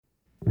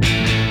Welcome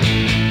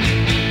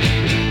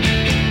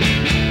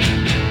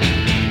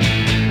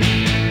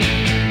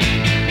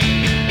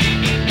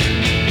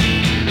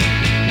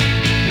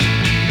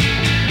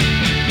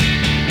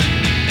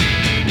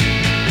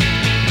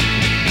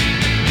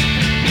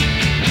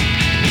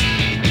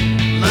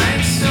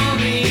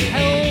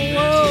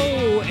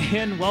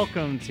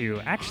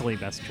to Actually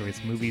Best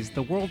Choice Movies,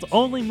 the world's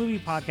only movie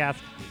podcast.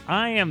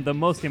 I am the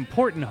most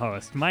important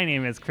host. My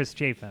name is Chris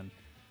Chafin.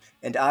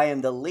 And I am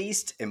the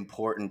least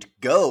important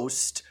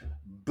ghost,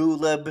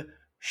 Buleb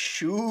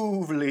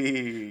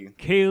Shuvli.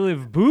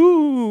 Caleb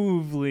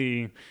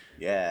Boovly.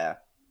 Yeah.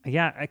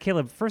 Yeah,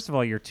 Caleb, first of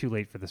all, you're too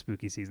late for the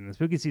spooky season. The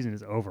spooky season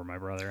is over, my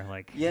brother.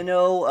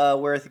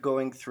 We're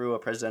going through a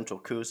presidential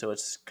coup, so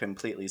it's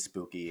completely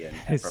spooky and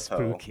apropos. It's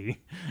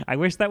spooky. I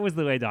wish that was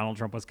the way Donald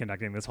Trump was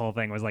conducting this whole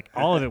thing. It was like,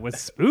 all of it was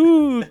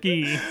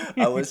spooky.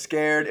 I was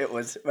scared. It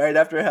was right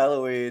after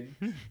Halloween.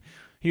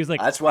 He was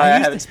like, that's why I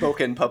haven't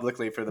spoken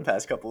publicly for the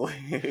past couple of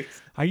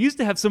weeks. I used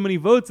to have so many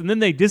votes, and then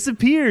they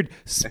disappeared.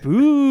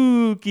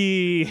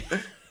 Spooky.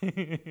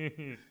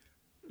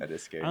 That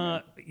is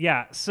scary.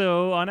 Yeah,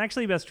 so on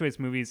Actually Best Choice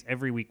Movies,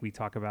 every week we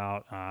talk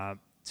about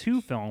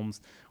two films.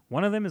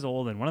 One of them is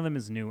old and one of them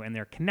is new, and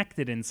they're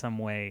connected in some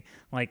way,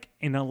 like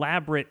an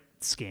elaborate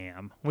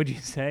scam. Would you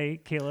say,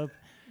 Caleb?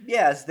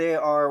 Yes, they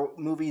are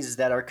movies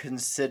that are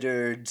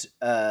considered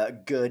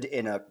good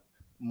in a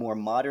more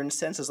modern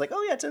sense. It's like,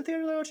 oh yeah, it's in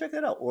theater, I'll check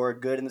that out. Or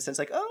good in the sense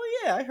like, oh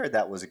yeah, I heard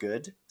that was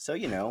good. So,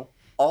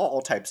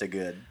 all types of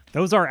good.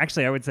 Those are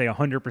actually, I would say,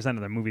 100%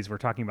 of the movies we're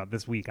talking about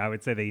this week. I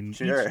would say they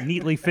each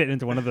neatly fit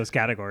into one of those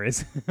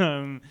categories.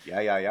 Yeah,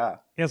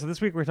 so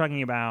this week we're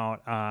talking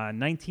about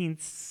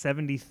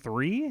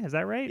 1973. Is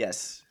that right?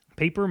 Yes.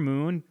 Paper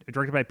Moon,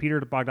 directed by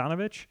Peter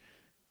Bogdanovich.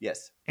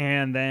 Yes.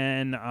 And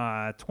then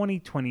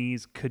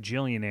 2020's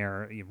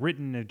Kajillionaire,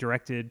 written,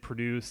 directed,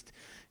 produced,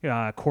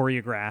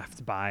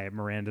 choreographed by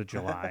Miranda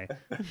July.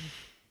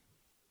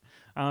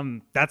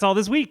 That's all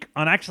this week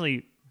on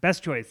Actually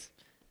Best Choice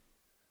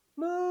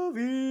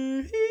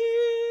Movies.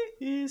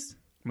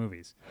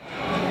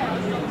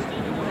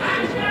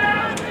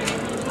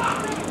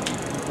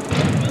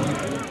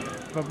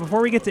 But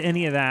before we get to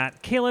any of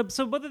that, Caleb,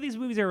 so both of these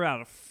movies are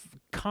about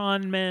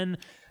con men,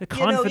 the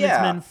confidence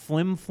men,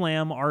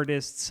 flim-flam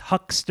artists,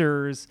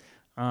 hucksters.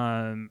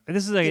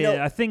 This is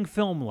a thing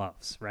film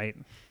loves, right?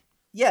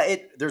 Yeah,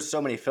 there's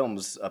so many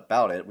films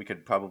about it. We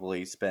could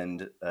probably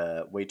spend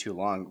way too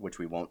long, which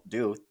we won't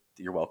do.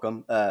 You're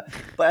welcome. But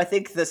I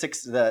think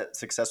the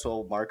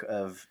successful mark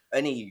of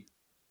any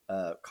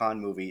con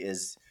movie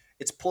is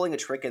it's pulling a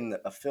trick in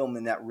a film,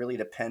 and that really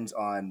depends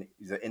on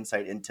the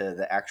insight into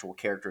the actual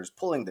characters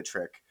pulling the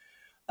trick.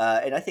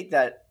 And I think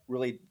that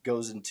really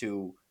goes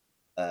into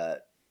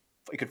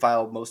you could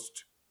file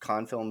most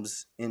con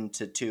films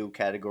into two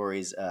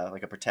categories,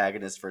 like a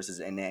protagonist versus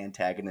an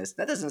antagonist.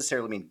 That doesn't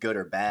necessarily mean good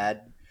or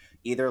bad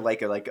either.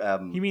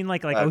 You mean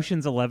like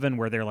Ocean's 11,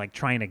 where they're like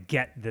trying to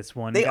get this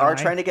one they guy? Are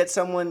trying to get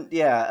someone,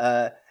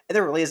 and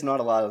there really is not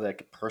a lot of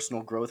like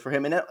personal growth for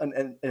him, and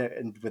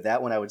with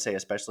that one I would say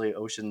especially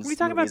Ocean's. We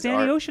talk about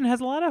Danny Ocean has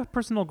a lot of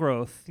personal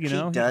growth, He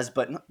does,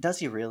 but does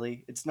he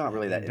really? It's not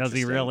really that does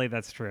he really?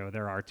 That's true.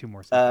 There are two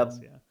more sequels.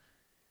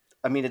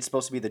 I mean, it's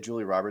supposed to be the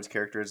Julie Roberts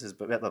characters,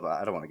 but blah, blah, blah.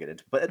 I don't want to get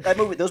into it.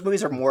 But those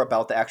movies are more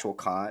about the actual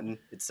con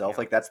itself.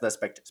 Like that's the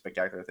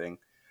spectacular thing.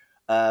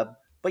 But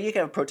you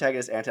can have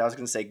protagonist, I was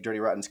going to say Dirty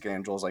Rotten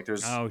Scoundrels. Like they're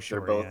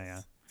both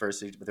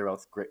versus, but they're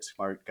both great,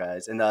 smart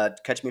guys. And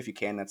Catch Me If You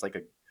Can. That's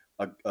like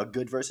a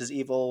good versus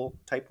evil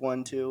type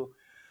one too.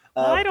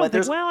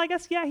 I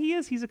guess he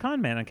is. He's a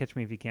con man on Catch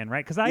Me If You Can,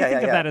 right? Because I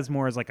think of that as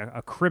more as like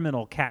a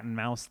criminal cat and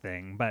mouse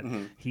thing, but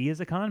he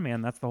is a con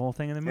man. That's the whole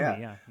thing in the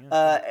movie.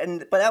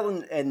 But that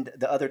one and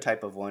the other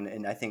type of one,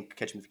 and I think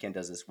Catch Me If You Can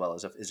does this well,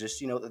 is just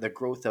the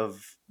growth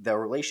of the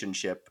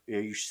relationship.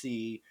 You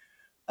see,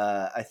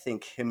 I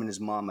think him and his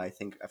mom. I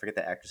forget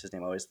the actress's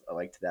name. I always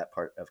liked that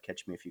part of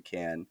Catch Me If You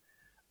Can.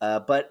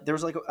 But there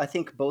was I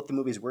think both the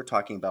movies we're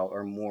talking about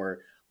are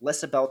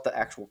less about the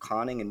actual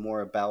conning and more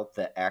about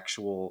the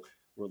actual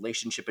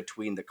relationship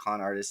between the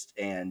con artist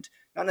and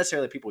not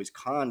necessarily the people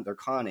they're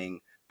conning,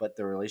 but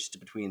the relationship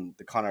between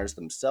the con artists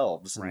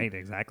themselves. Right,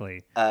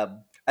 exactly. I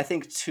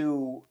think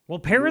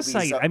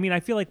Parasite. I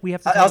feel like we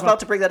have to. I was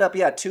about to bring that up.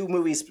 Yeah, two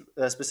movies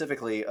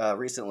specifically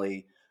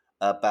recently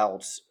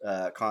about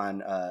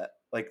con,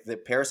 like the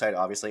Parasite,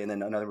 obviously, and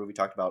then another movie we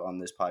talked about on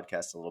this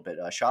podcast a little bit,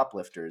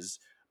 Shoplifters.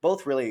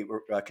 Both really,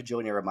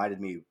 Kajillionaire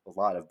reminded me a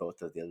lot of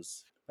both of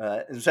those,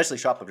 especially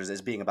Shoplifters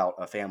as being about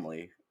a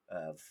family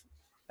of.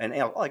 And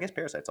I guess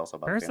Parasite's also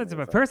about Parasite's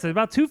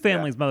about two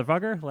families,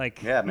 motherfucker.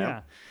 Like, yeah,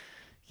 man.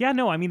 Yeah,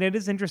 no, I mean, it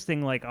is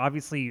interesting. Like,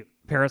 obviously,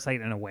 Parasite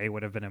in a way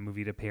would have been a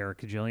movie to pair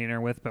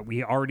Kajillionaire with, but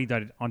we already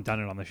done it on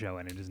the show,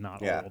 and it is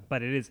not old.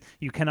 But it is,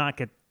 you cannot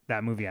get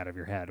that movie out of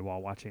your head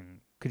while watching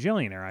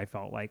Kajillionaire, I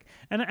felt like.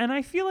 And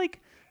I feel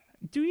like,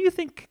 do you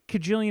think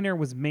Kajillionaire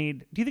was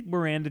made, do you think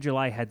Miranda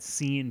July had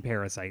seen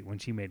Parasite when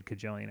she made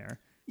Kajillionaire?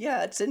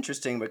 Yeah, it's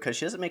interesting because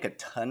she doesn't make a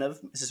ton of.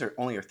 This is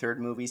only her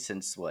third movie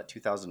since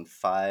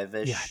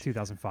 2005-ish. Yeah,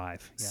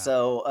 2005. Yeah.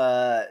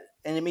 So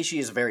and I mean, she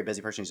is a very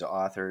busy person. She's an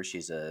author.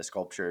 She's a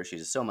sculptor.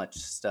 She's so much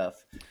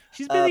stuff.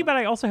 She's busy, but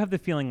I also have the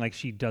feeling like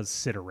she does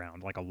sit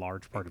around like a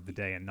large part of the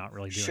day and not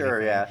really do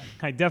anything. Yeah.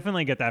 I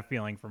definitely get that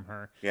feeling from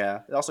her.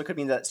 Yeah. It also could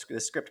mean that the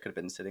script could have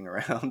been sitting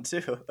around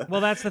too.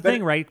 Well, that's the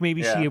thing, right?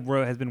 Maybe she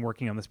has been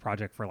working on this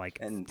project for like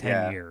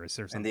 10 years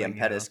or something. And the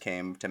impetus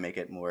came to make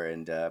it more.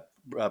 And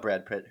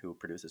Brad Pitt, who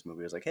produced this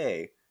movie, was like,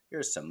 "Hey,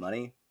 here's some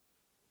money."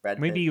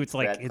 Maybe it's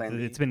like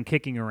it's been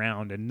kicking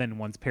around, and then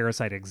once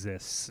Parasite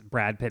exists,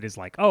 Brad Pitt is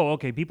like, "Oh,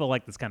 okay, people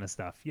like this kind of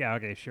stuff. Yeah,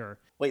 okay, sure."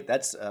 Wait,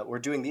 that's we're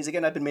doing these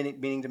again. I've been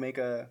meaning to make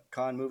a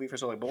Khan movie for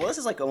so long, but this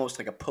is like almost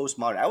like a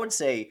postmodern. I would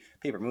say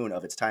Paper Moon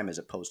of its time is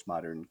a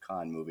postmodern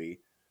Khan movie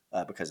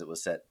because it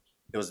was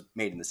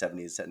made in the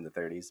 70s, set in the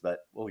 30s. But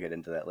we'll get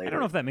into that later. I don't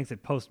know if that makes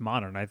it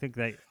postmodern. I think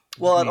that.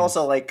 Well, it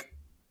also like,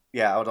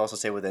 I would also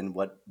say within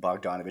what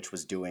Bogdanovich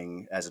was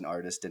doing as an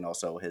artist and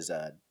also his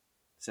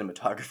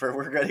cinematographer.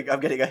 I'm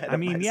getting ahead. I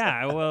mean,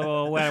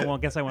 well, I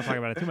guess I won't talk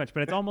about it too much,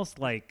 but it's almost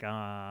like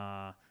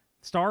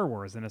Star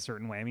Wars in a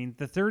certain way. I mean,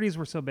 the 30s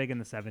were so big in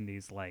the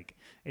 70s, like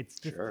it's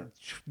just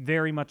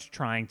very much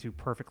trying to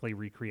perfectly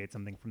recreate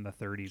something from the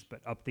 30s,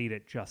 but update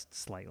it just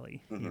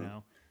slightly. You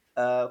know.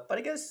 But I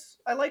guess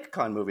I like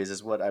Khan movies,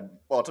 is what I'm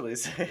ultimately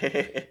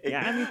saying.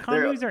 Yeah, I mean,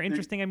 Khan movies are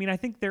interesting. I mean, I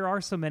think there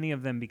are so many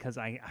of them because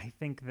I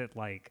think that,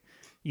 like,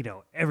 you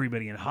know,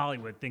 everybody in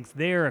Hollywood thinks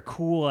they're a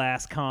cool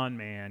ass con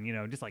man, you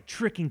know, just like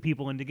tricking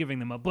people into giving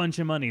them a bunch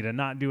of money to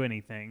not do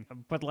anything.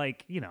 But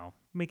like, you know,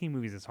 making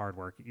movies is hard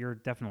work. You're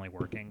definitely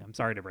working. I'm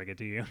sorry to break it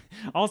to you.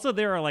 Also,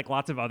 there are like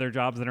lots of other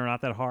jobs that are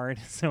not that hard.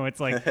 So it's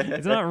like,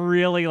 it's not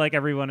really like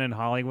everyone in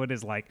Hollywood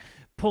is like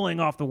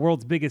pulling off the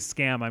world's biggest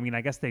scam. I mean,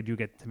 I guess they do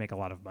get to make a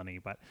lot of money,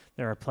 but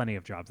there are plenty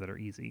of jobs that are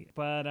easy.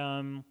 But,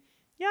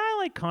 yeah, I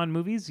like con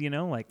movies, you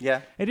know, like,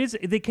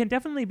 they can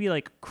definitely be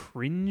like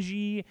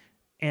cringy,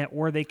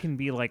 or they can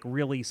be like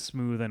really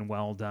smooth and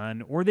well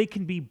done, or they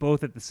can be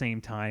both at the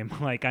same time.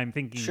 Like I'm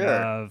thinking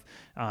of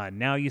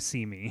Now You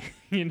See Me.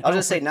 You know? I'll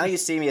just say Now You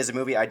See Me is a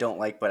movie I don't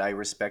like, but I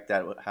respect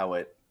that how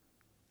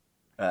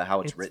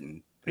it's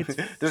written. It's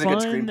There's fun a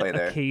good screenplay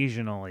there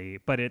occasionally,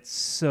 but it's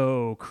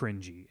so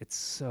cringy. It's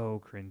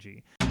so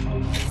cringy.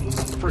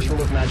 First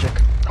rule of magic: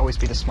 always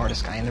be the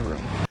smartest guy in the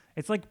room.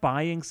 It's like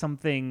buying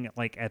something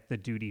like at the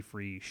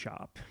duty-free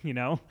shop, you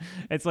know?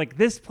 It's like,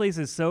 this place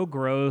is so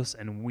gross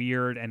and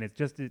weird, and it's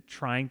just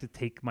trying to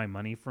take my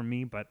money from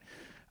me, but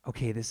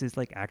okay, this is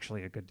like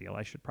actually a good deal.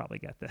 I should probably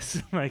get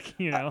this. Like,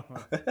 you know?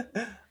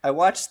 I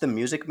watched The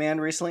Music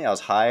Man recently. I was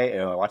high,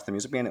 and I watched The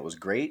Music Man. It was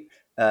great.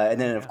 And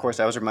then, of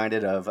course, I was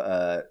reminded of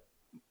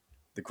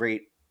the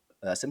great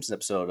Simpsons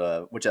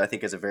episode, which I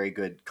think is a very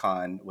good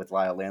con with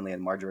Lyle Lanley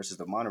and Marge versus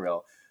the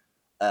Monorail,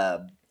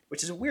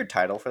 which is a weird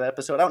title for that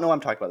episode. I don't know why I'm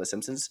talking about The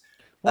Simpsons,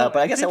 but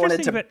I guess I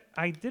wanted to. But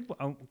I did,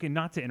 okay,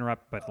 not to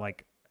interrupt, but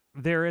like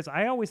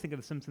I always think of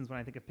The Simpsons when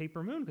I think of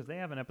Paper Moon because they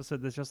have an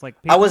episode that's just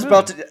like Paper Moon.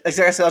 About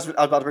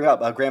to bring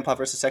up Grandpa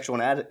versus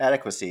Sexual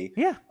Inadequacy.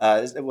 Yeah,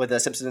 with the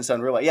Simpsons and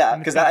Son Real. Yeah,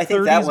 because I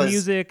think that was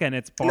music and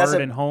it's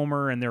Bart and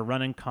Homer and they're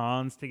running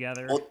cons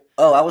together.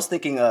 I was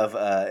thinking of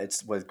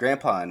it's with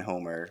Grandpa and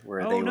Homer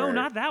where they were. No,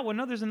 not that one.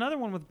 No, there's another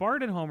one with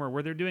Bart and Homer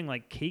where they're doing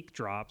like cake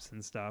drops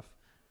and stuff.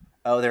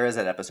 Oh, there is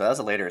that episode. That was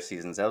a later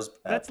season.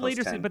 That's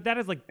later, but that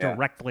is like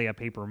directly a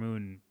Paper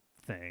Moon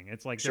thing.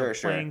 It's like they're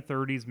playing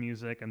 30s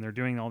music and they're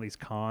doing all these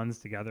cons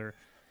together.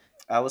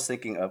 I was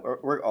thinking of.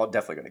 We're all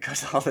definitely going to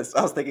cut all this.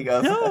 I was thinking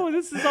of. No,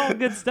 this is all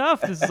good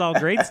stuff. This is all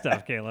great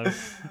stuff, Caleb.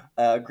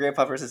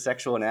 Grandpa versus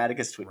Sexual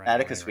Inadequacy,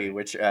 right.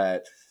 Which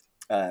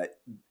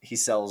he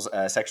sells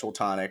sexual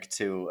tonic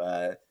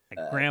to.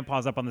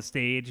 Grandpa's up on the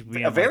stage.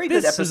 A very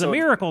good episode. This is a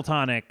miracle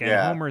tonic, and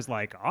Homer's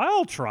like,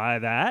 "I'll try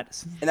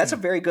that." And that's a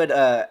very good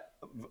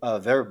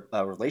their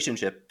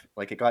relationship.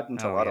 Like it got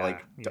into a lot of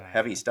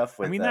heavy stuff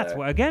with. I mean, that's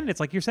again,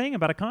 it's like you're saying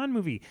about a con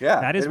movie. Yeah,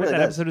 that is what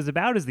that episode is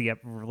about. Is the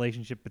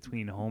relationship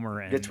between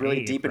Homer and it's really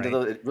Abe, deep into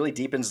those. It really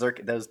deepens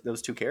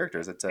those two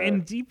characters. It's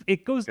deep.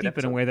 It goes deep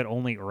in a way that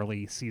only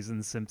early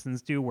season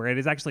Simpsons do, where it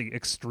is actually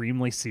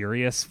extremely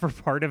serious for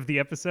part of the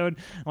episode.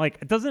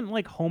 Like, doesn't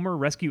like Homer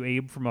rescue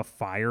Abe from a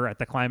fire at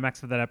the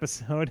climax of that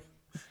episode?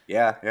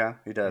 Yeah,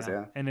 he does,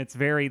 yeah. And it's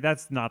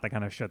that's not the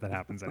kind of shit that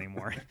happens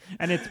anymore.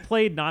 And it's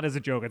played not as a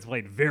joke, it's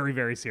played very,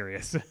 very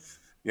serious.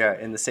 Yeah,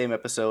 in the same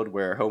episode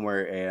where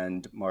Homer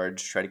and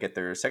Marge try to get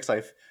their sex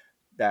life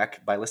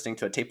back by listening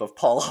to a tape of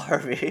Paul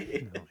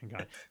Harvey. Oh my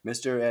God.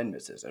 Mr. and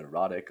Mrs.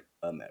 Erotic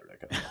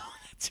America.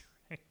 That's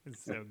right.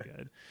 It's so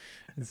good.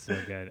 It's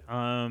so good.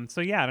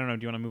 So yeah, I don't know.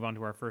 Do you want to move on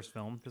to our first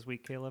film this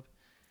week, Caleb?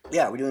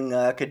 Yeah, we're doing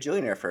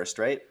Kajillionaire first,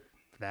 right?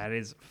 That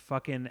is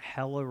fucking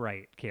hella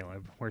right,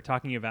 Caleb. We're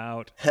talking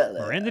about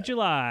Miranda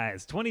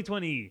July's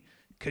 2020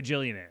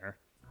 Kajillionaire.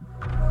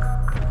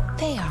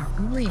 They are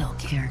real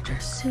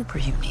characters, super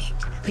unique.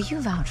 But you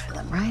vouch for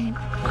them, right?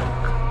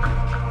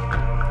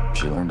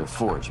 She learned to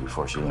forge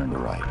before she learned to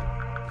write.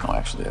 Oh,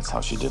 actually, that's how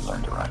she did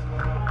learn to write.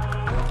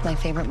 My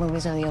favorite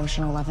movies are the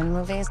Ocean 11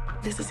 movies.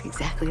 This is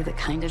exactly the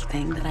kind of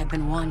thing that I've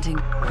been wanting.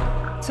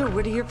 So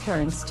what do your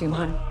parents do,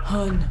 hon?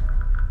 Hun,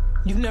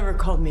 you've never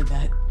called me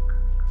that.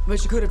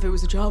 But you could if it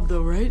was a job,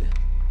 though, right?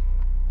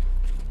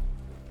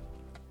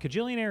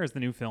 Kajillionaire is the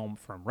new film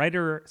from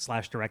writer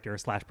 / director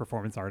 /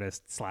 performance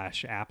artist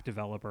 / app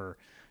developer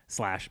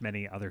 /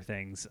 many other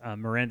things,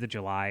 Miranda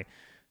July,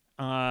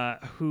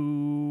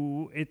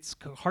 who it's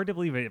hard to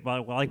believe it.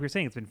 Well, like we were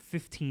saying, it's been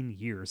 15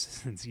 years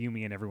since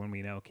Yumi and Everyone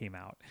We Know came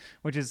out,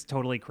 which is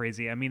totally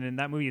crazy. I mean, and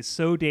that movie is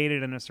so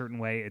dated in a certain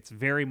way. It's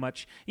very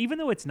much, even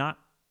though it's not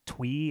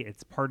twee,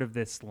 it's part of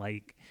this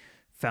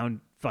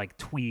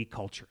twee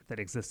culture that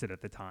existed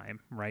at the time,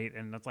 right?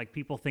 And it's like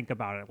people think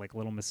about it like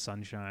Little Miss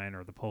Sunshine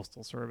or the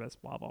Postal Service,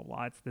 blah blah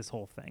blah. It's this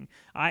whole thing.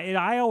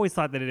 I always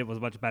thought that it was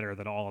much better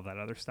than all of that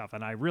other stuff,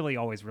 and I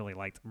always really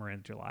liked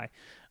Miranda July.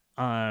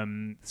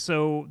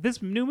 So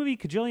this new movie,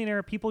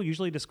 Kajillionaire, people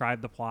usually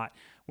describe the plot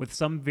with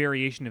some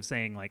variation of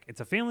saying like it's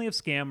a family of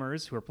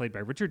scammers who are played by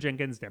Richard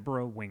Jenkins,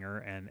 Deborah Winger,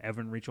 and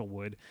Evan Rachel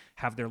Wood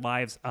have their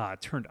lives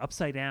turned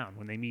upside down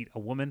when they meet a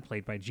woman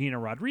played by Gina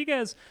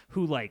Rodriguez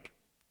who like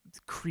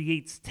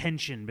creates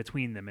tension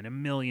between them in a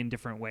million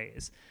different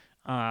ways,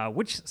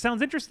 which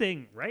sounds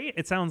interesting, right?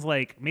 It sounds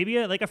like maybe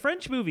a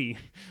French movie,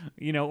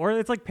 or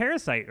it's like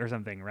Parasite or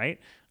something, right?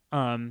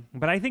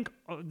 But I think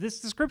this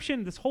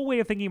description, this whole way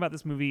of thinking about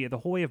this movie, the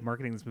whole way of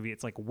marketing this movie,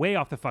 it's like way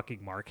off the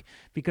fucking mark,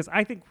 because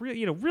I think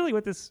really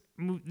what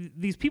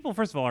these people,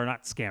 first of all, are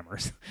not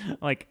scammers.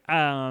 Like,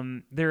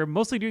 they're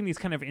mostly doing these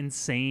kind of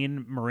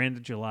insane Miranda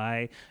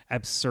July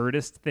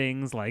absurdist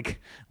things,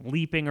 like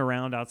leaping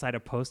around outside a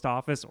post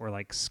office or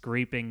like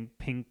scraping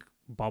pink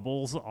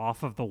bubbles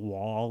off of the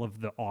wall of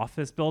the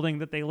office building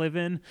that they live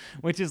in,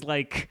 which is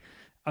like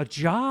a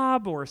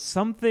job or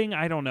something.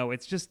 I don't know.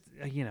 It's just,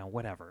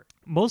 whatever.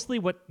 Mostly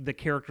what the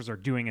characters are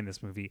doing in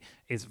this movie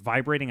is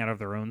vibrating out of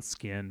their own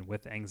skin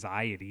with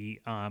anxiety,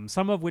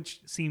 some of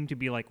which seem to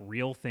be like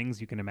real things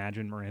you can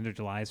imagine Miranda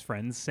July's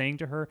friends saying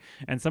to her,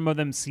 and some of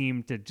them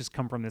seem to just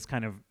come from this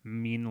kind of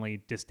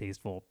meanly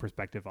distasteful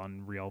perspective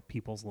on real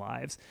people's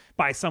lives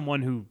by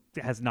someone who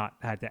has not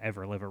had to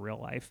ever live a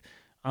real life.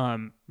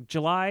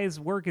 July's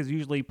work is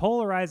usually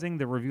polarizing.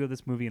 The review of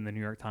this movie in the New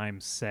York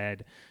Times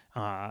said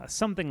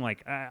something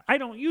like, I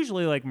don't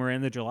usually like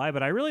Miranda July,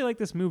 but I really like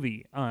this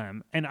movie.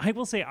 And I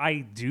will say I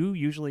do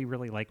usually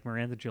really like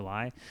Miranda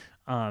July.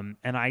 And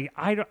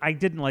I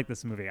didn't like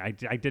this movie. I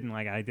didn't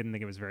like it. I didn't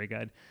think it was very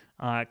good.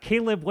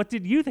 Caleb, what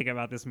did you think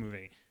about this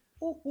movie?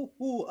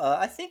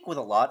 I think with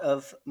a lot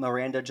of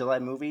Miranda July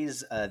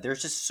movies,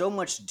 there's just so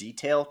much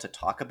detail to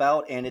talk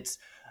about, and it's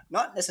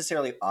not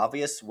necessarily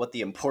obvious what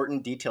the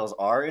important details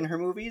are in her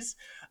movies.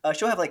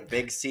 She'll have like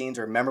big scenes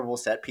or memorable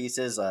set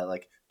pieces,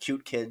 like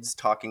cute kids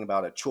talking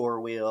about a chore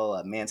wheel,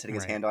 a man setting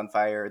his hand on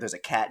fire. There's a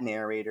cat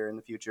narrator in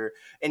the future,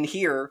 and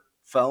here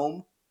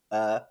foam.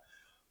 But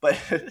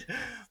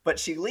but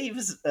she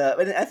leaves,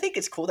 and I think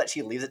it's cool that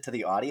she leaves it to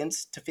the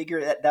audience to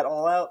figure that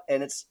all out.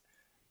 And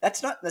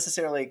that's not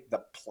necessarily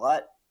the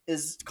plot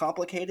is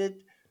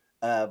complicated.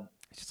 It's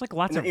just like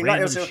lots of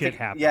random shit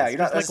happens. Yeah, you're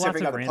not necessarily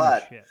figuring out the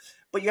plot. Shit.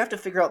 But you have to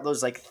figure out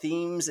those like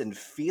themes and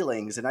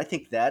feelings, and I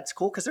think that's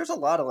cool because there's a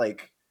lot of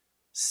like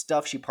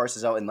stuff she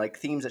parses out and like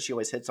themes that she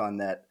always hits on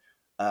that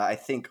I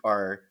think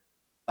are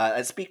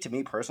speak to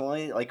me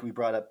personally. Like we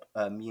brought up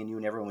Me and You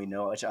and Everyone We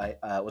Know, which I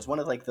was one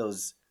of like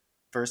those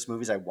first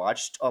movies I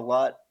watched a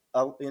lot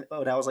when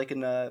I was like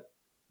in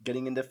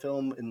getting into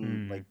film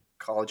in like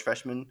college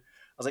freshman.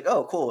 I was like,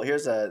 oh, cool.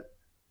 Here's a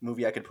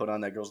movie I could put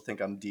on that girls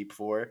think I'm deep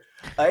for.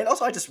 And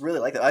also, I just really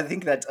like that. I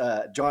think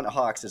that John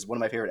Hawkes is one of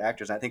my favorite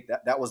actors. And I think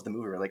that was the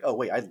movie where like, oh,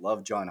 wait, I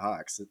love John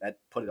Hawkes. That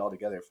put it all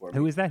together for me.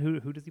 Who is that?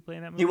 Who does he play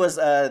in that movie? He was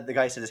the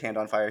guy who set his hand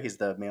on fire. He's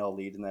the male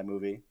lead in that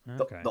movie.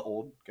 Okay. The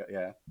old guy,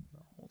 yeah.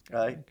 The old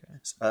guy,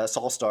 okay.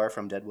 Saul Starr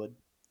from Deadwood.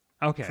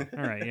 Okay,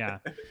 all right, yeah.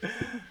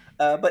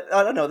 But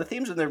I don't know. The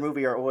themes in their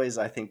movie are always,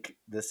 I think,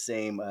 the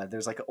same.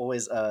 There's like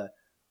always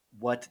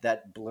what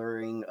that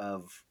blurring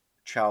of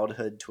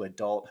childhood to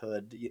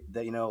adulthood,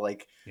 that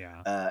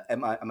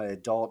I'm an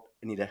adult,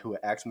 who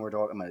acts more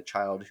adult. I'm a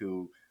child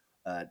who's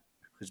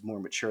more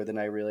mature than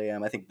I really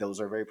am. I think those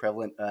are very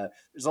prevalent.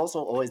 There's also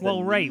always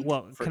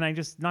can I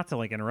just, not to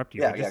like interrupt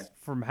you,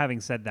 from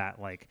having said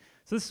that, like,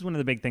 so this is one of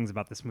the big things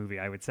about this movie,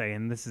 I would say,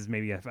 and this is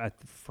maybe a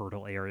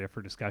fertile area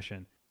for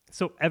discussion.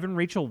 So Evan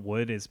Rachel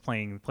Wood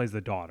plays the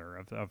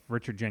daughter of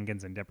Richard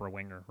Jenkins and Deborah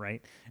Winger,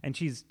 right? And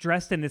she's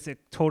dressed in this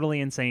totally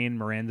insane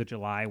Miranda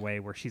July way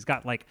where she's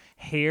got like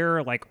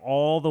hair like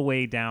all the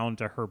way down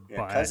to her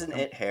butt. Cousin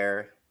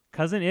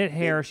It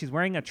hair. She's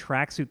wearing a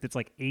tracksuit that's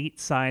like 8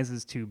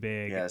 sizes too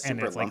big,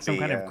 and it's like some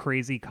kind of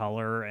crazy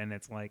color, and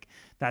it's like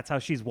that's how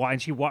she's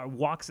and she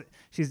walks.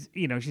 She's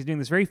she's doing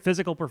this very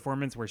physical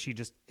performance where she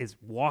just is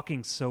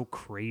walking so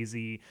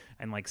crazy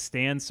and like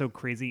stands so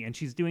crazy, and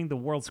she's doing the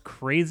world's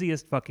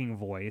craziest fucking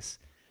voice.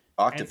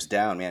 Octaves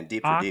down, man,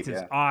 deep.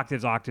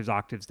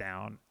 Octaves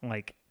down.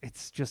 Like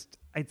it's just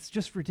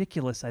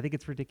ridiculous. I think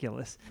it's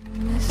ridiculous.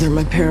 They're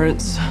my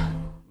parents.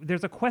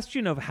 There's a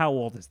question of how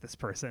old is this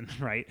person,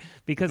 right?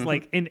 Because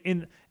like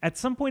in at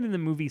some point in the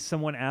movie,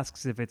 someone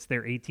asks if it's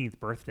their 18th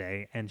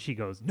birthday, and she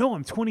goes, "No,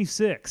 I'm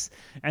 26."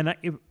 And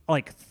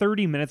like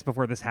 30 minutes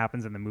before this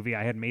happens in the movie,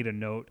 I had made a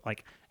note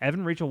like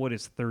Evan Rachel Wood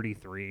is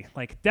 33.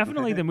 Like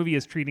definitely the movie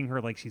is treating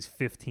her like she's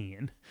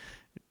 15.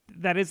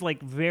 that is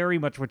like very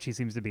much what she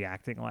seems to be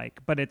acting like.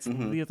 But it's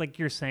like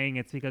you're saying,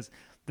 it's because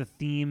the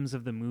themes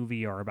of the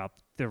movie are about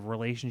the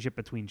relationship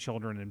between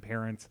children and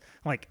parents,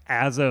 like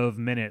as of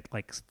minute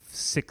like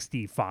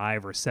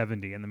 65 or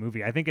 70 in the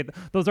movie. I think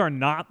those are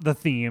not the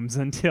themes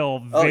until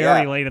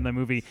very late in the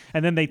movie,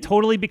 and then they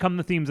totally become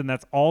the themes, and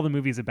that's all the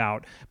movie's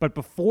about. But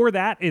before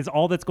that is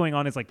all that's going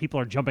on is like people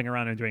are jumping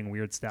around and doing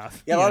weird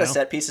stuff. Yeah, a lot of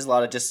set pieces, a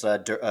lot of just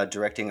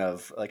directing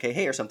of like, hey,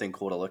 here's something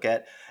cool to look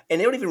at, and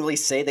they don't even really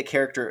say the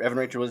character Evan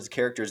Rachel Wood's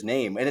character's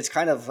name, and it's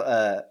kind of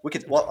I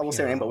won't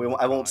say her name, but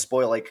I won't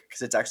spoil, like,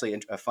 because it's actually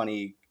a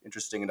funny,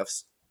 interesting enough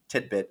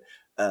tidbit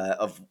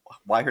of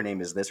why her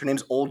name is this. Her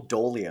name's Old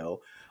Dolio.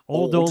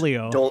 Old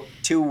Dolio.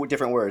 Two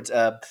different words,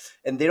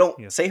 and they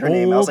don't say her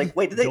name. I was like,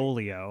 wait, did they?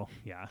 Dolio,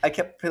 yeah. I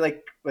kept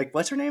like,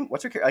 what's her name?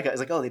 What's her character? I was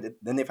like, oh, they did.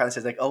 Then they finally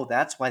said like, oh,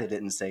 that's why they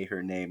didn't say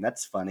her name.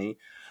 That's funny.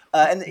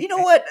 And you know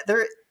what?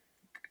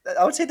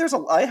 I would say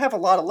I have a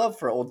lot of love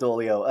for Old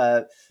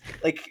Dolio,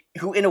 like,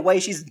 who in a way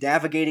she's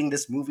navigating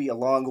this movie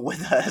along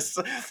with us.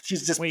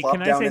 She's just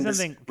plopped down in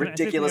this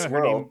ridiculous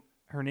world.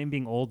 Her name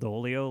being Old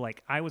Dolio,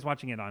 like, I was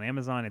watching it on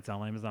Amazon. It's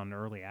on Amazon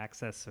Early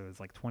Access, so it's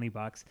like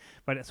 $20.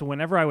 But so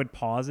whenever I would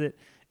pause it,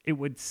 it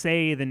would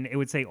say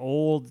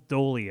Old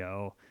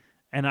Dolio,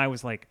 and I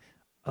was like,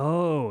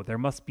 oh, there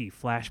must be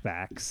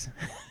flashbacks.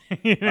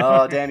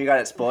 Oh, damn, you got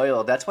it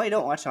spoiled. That's why you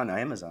don't watch it on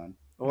Amazon.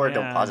 Or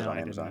don't pause it on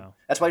Amazon.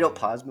 That's why you don't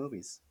pause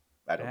movies.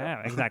 I don't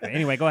know. Exactly.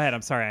 Anyway, go ahead.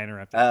 I'm sorry I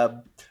interrupted.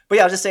 But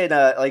yeah, I was just saying,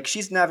 like,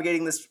 she's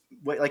navigating this,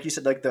 like you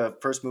said, like the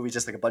first movie is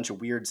just like a bunch of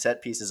weird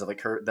set pieces of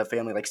like the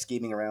family like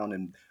scheming around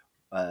and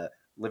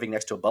living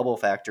next to a bubble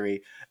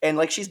factory, and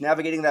like she's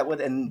navigating that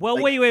with. And well,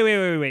 like,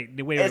 wait.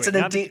 It's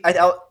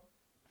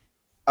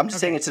I'm just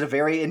saying it's a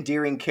very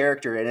endearing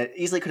character, and it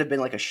easily could have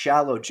been like a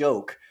shallow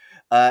joke,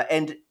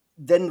 and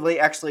then they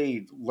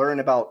actually learn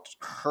about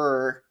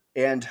her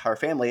and her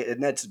family,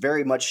 and that's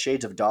very much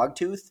shades of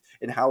Dogtooth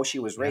in how she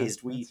was raised.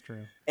 That's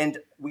true. And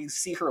we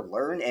see her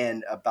learn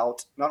and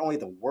about not only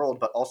the world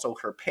but also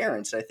her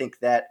parents. And I think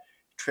that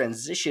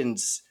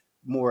transitions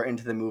more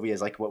into the movie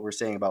as like what we're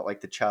saying about like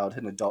the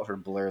childhood and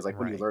adulthood blurs, like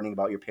when you're learning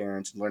about your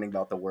parents and learning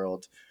about the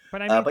world.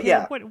 But I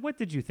mean, what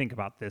did you think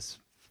about this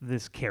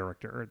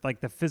character?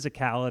 Like the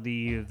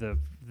physicality,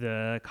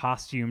 the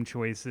costume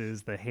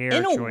choices, the hair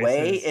choices. In a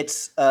way,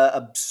 it's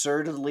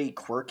absurdly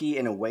quirky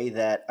in a way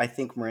that I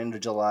think Miranda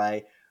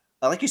July,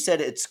 like you said,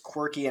 it's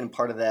quirky and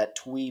part of that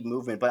twee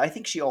movement. But I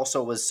think she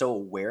also was so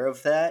aware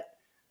of that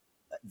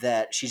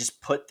she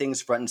just put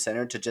things front and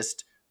center to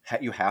just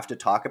you have to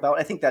talk about.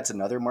 I think that's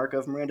another mark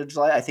of Miranda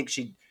July. I think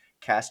she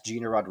cast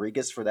Gina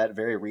Rodriguez for that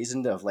very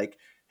reason of like,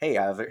 hey,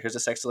 here's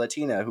a sexy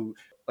Latina who,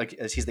 like,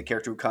 she's the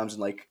character who comes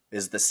and like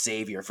is the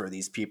savior for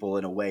these people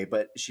in a way,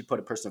 but she put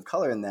a person of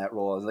color in that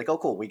role. I was like, oh,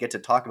 cool, we get to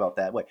talk about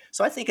that way.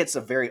 So I think it's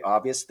a very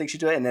obvious thing she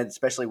did, and then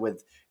especially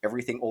with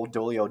everything Old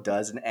Dolio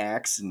does and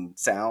acts and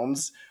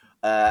sounds,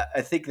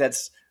 I think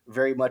that's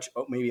very much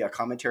maybe a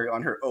commentary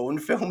on her own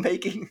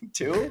filmmaking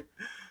too.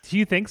 Do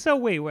you think so?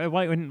 Wait.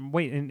 In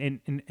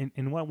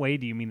what way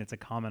do you mean it's a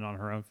comment on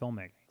her own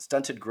filmmaking?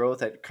 Stunted growth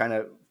that kind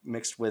of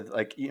mixed with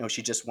like, you know,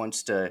 she just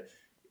wants to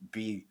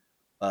be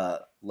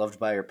loved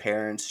by her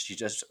parents. She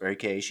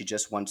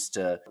just wants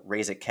to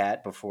raise a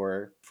cat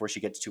before she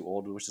gets too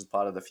old, which is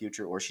part of the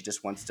future, or she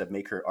just wants to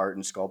make her art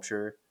and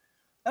sculpture.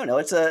 I don't know.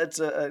 It's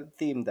a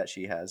theme that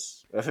she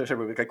has,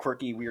 like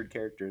quirky, weird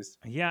characters.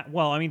 Yeah,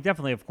 well, I mean,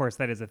 definitely, of course,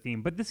 that is a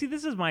theme. But this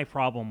is my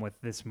problem with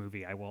this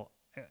movie.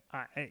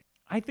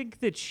 I think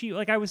that she,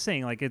 like I was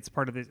saying, like it's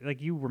part of this,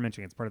 like you were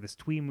mentioning, it's part of this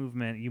twee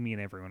movement. You, me,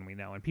 and everyone we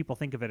know, and people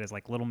think of it as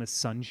like Little Miss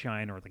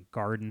Sunshine or the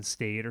Garden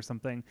State or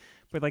something.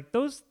 But like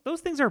those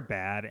things are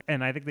bad,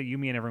 and I think that You,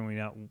 Me, and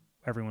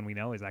everyone we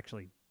know is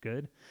actually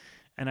good.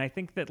 And I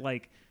think that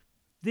like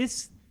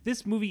this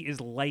movie is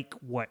like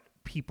what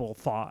people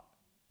thought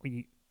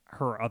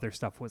her other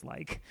stuff was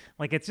like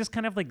it's just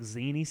kind of like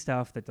zany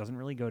stuff that doesn't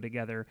really go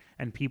together,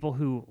 and people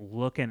who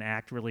look and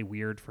act really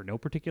weird for no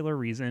particular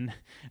reason,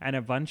 and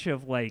a bunch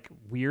of like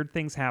weird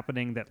things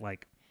happening that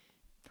like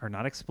are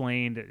not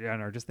explained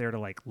and are just there to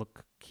like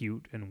look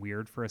cute and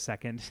weird for a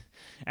second,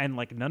 and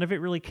like none of it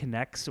really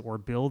connects or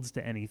builds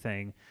to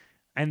anything.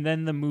 And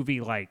then the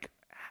movie like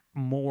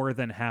more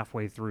than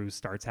halfway through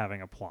starts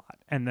having a plot,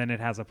 and then it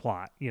has a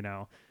plot, you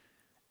know.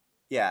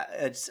 Yeah,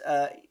 it's.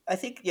 I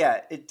think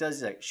it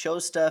does like show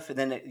stuff, and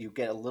then you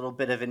get a little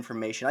bit of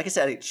information. Like I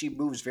said, she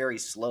moves very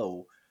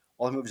slow.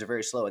 All the moves are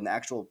very slow, and the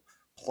actual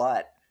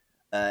plot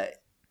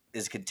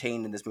is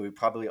contained in this movie,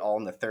 probably all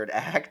in the third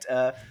act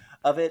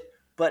of it.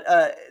 But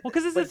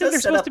because they're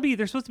supposed to be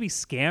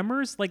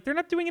scammers. Like they're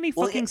not doing any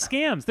fucking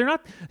scams. They're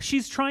not.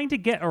 She's trying to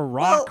get a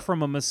rock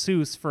from a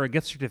masseuse for a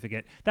gift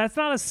certificate. That's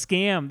not a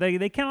scam.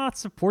 They cannot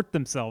support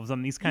themselves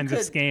on these kinds of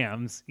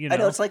scams. You know, I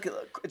know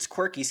it's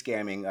quirky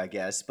scamming, I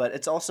guess, but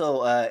it's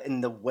also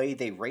in the way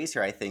they raise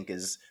her. I think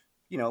is,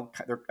 you know,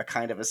 they're a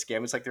kind of a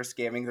scam. It's like they're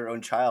scamming their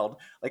own child.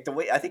 Like the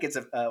way I think it's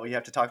we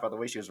have to talk about the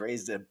way she was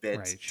raised a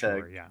bit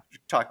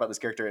talk about this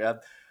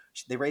character.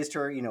 They raised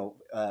her, you know.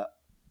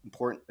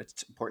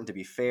 It's important to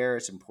be fair.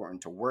 It's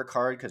important to work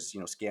hard because, you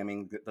know,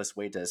 scamming this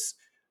way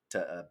to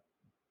to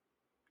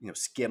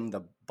skim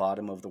the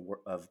bottom of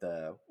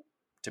the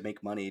to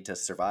make money to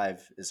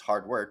survive is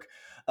hard work.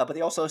 But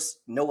they also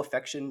no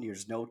affection.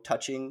 There's no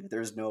touching.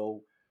 There's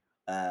no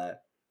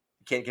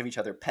you can't give each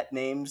other pet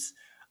names.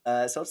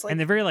 So it's like, and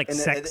they're very like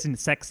and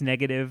sex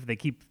negative.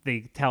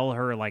 They tell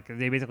her like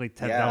they basically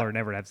tell her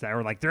never to have sex,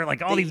 or like they're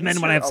like all they these men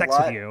use want to her have a sex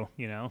lot with you,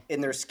 you know, in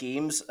their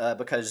schemes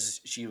because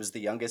she was the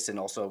youngest and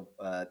also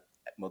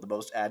the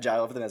most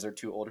agile of them as they're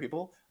two older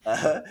people.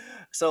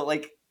 So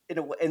like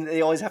and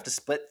they always have to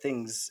split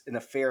things in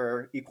a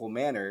fair, equal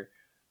manner.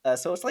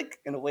 So it's like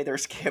in a way they're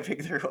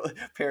scamming their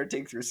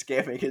parenting through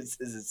scamming is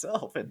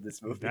itself in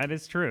this movie. That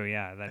is true.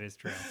 Yeah, that is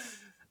true.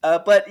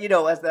 But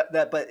as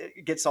but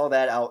it gets all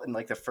that out in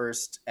like the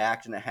first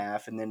act and a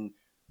half, and then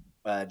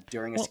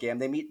during a scam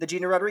they meet the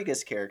Gina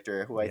Rodriguez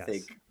character, who I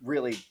think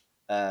really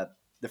the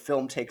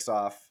film takes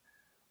off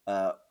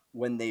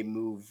when they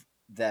move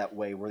that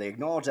way, where they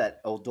acknowledge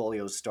that El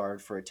Dolio's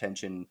starved for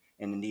attention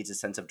and needs a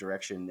sense of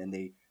direction, and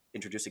they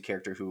introduce a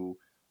character who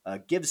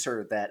gives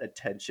her that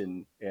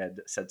attention and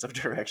sense of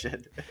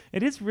direction.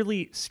 It is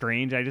really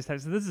strange. I just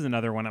have, so this is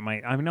another one of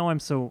my, I know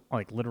I'm so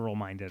like literal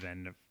minded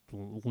and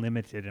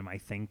limited in my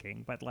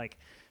thinking, but like,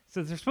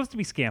 so they're supposed to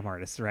be scam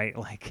artists, right?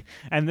 Like,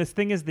 and this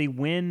thing is they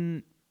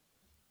win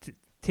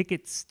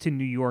tickets to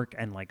New York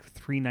and like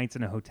 3 nights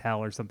in a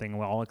hotel or something,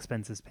 all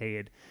expenses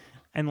paid.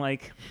 And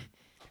like,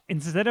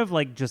 instead of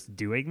like just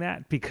doing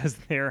that because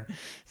they're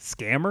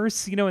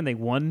scammers, and they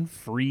won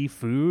free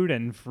food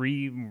and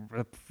free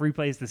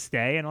place to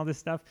stay and all this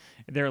stuff,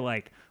 they're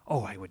like,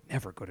 oh, I would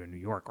never go to New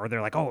York. Or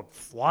they're like, oh,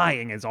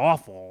 flying is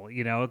awful,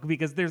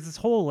 because there's this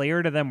whole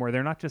layer to them where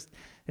they're not just,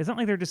 it's not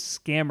like they're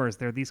just scammers.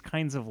 They're these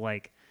kinds of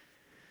like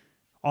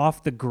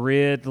off the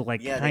grid,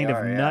 like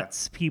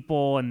nuts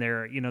people, and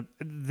they're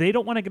they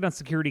don't want to get on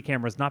security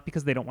cameras, not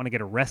because they don't want to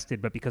get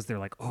arrested, but because they're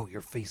like, oh,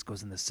 your face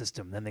goes in the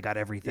system, then they got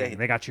everything.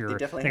 They got your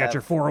got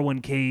your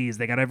 401ks,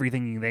 they got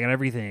everything.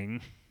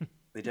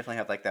 They definitely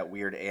have like that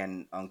weird aunt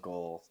and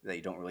uncle that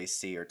you don't really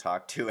see or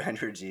talk to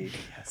energy.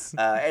 Yes.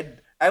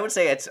 And I would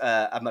say it's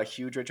I'm a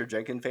huge Richard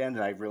Jenkins fan,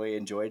 and I really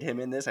enjoyed him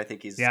in this. I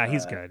think he's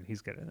he's good.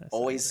 He's good in this.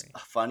 Always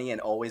funny and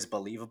always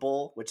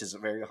believable, which is a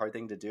very hard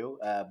thing to do.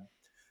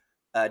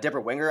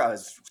 Deborah Winger, I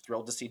was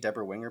thrilled to see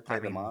Deborah Winger play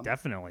the mom.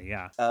 Definitely,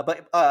 yeah.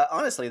 But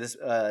honestly, this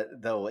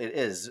though it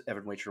is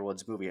Evan Rachel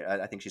Wood's movie,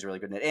 I think she's really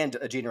good in it. And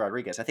Gina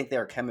Rodriguez, I think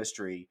their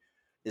chemistry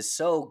is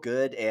so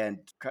good, and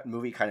the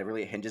movie kind of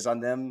really hinges on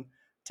them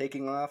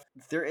taking off.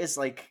 There is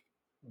like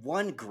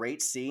one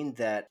great scene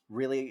that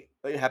really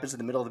it happens in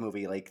the middle of the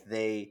movie. Like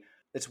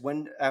it's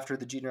when after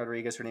the Gina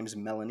Rodriguez, her name is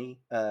Melanie.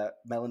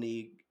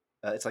 Melanie.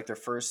 It's like their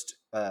first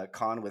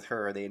con with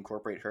her. They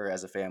incorporate her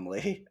as a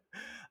family,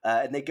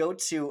 and they go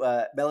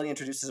to Melanie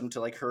introduces them to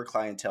like her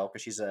clientele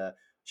because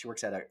she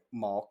works at a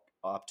mall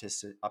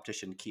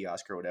optician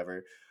kiosk or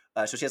whatever.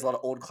 So she has a lot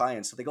of old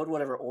clients. So they go to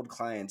one of her old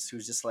clients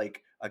who's just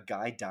like a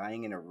guy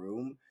dying in a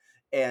room,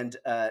 and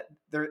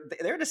they're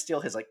there to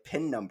steal his like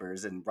PIN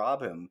numbers and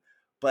rob him.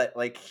 But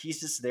like he's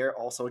just there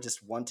also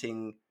just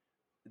wanting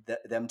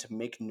them to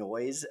make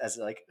noise, as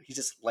like he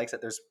just likes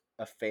that there's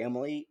a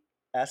family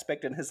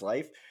aspect in his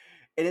life.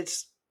 And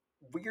it's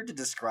weird to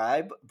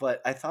describe,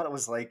 but I thought it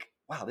was like,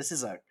 wow, this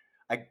is I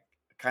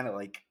kind of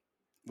like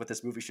what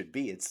this movie should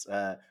be. It's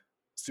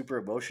super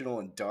emotional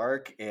and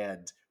dark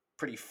and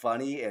pretty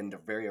funny and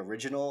very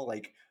original.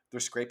 Like they're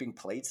scraping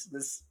plates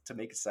to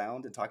make a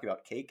sound and talking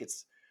about cake.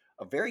 It's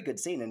a very good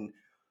scene. And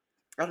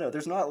I don't know,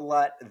 there's not a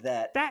lot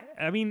that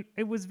I mean,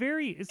 it was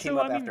very came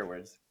up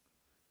afterwards.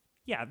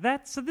 Yeah,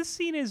 so this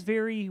scene is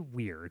very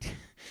weird.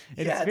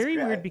 It's very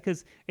weird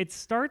because it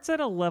starts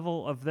at a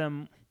level of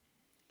them.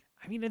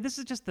 I mean, this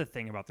is just the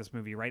thing about this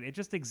movie, right? It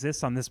just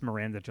exists on this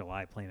Miranda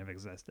July plane of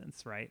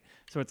existence, right?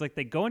 So it's like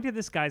they go into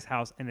this guy's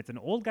house, and it's an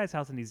old guy's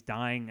house, and he's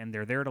dying, and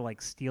they're there to like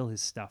steal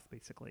his stuff,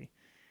 basically.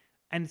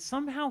 And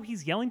somehow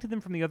he's yelling to them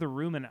from the other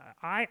room, and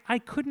I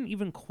couldn't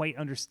even quite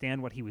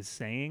understand what he was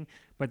saying.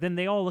 But then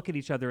they all look at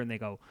each other and they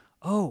go,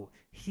 oh,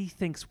 he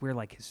thinks we're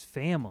like his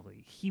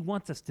family. He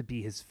wants us to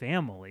be his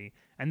family.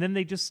 And then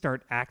they just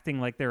start acting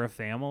like they're a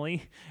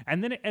family.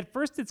 And then at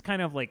first it's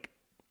kind of like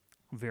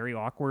very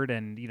awkward,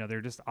 and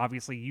they're just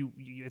obviously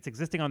it's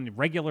existing on the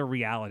regular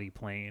reality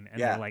plane,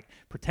 and they're like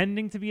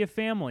pretending to be a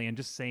family and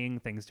just saying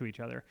things to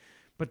each other.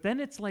 But then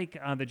it's like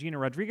the Gina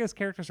Rodriguez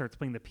character starts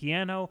playing the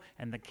piano,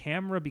 and the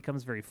camera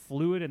becomes very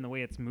fluid in the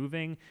way it's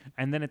moving,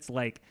 and then it's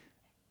like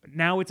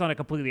now it's on a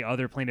completely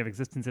other plane of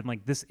existence, and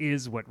like this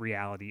is what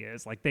reality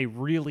is. Like they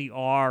really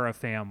are a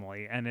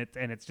family, and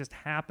it's just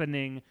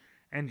happening,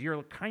 and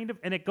you're kind of,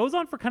 and it goes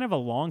on for kind of a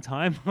long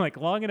time, like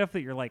long enough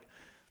that you're like,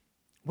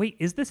 wait,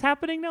 is this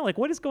happening now? Like,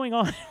 what is going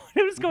on?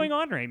 What is going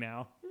on right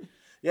now?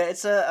 Yeah,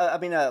 it's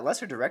a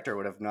lesser director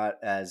would have not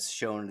as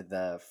shown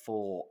the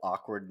full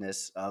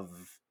awkwardness of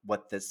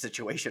what the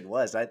situation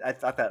was. I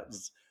thought that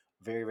was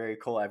very, very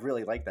cool. I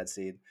really liked that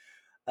scene.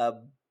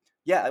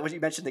 Yeah, when you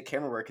mentioned the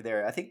camera work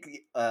there, I think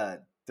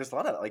there's a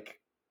lot of like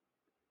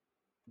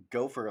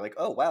go for like,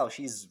 oh wow,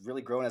 she's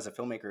really grown as a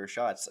filmmaker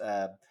shots.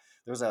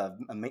 There's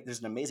an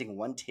amazing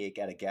one take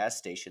at a gas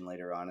station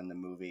later on in the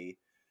movie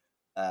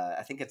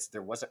I think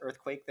there was an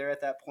earthquake there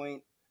at that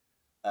point.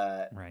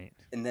 Right.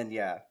 And then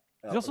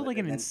There's also like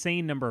an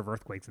insane number of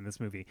earthquakes in this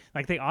movie.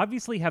 Like they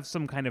obviously have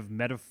some kind of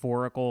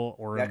metaphorical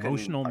or Yeah, I couldn't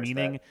emotional parse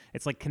meaning. that.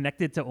 It's like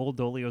connected to Old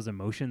Dolio's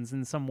emotions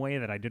in some way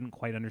that I didn't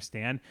quite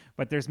understand.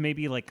 But there's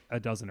maybe like a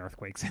dozen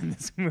earthquakes in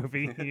this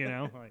movie. You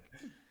know, like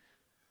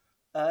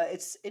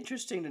It's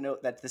interesting to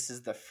note that this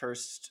is the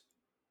first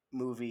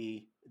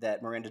movie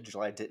that Miranda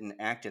July didn't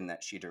act in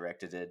that she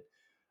directed it.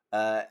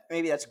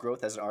 Maybe that's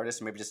growth as an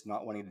artist, maybe just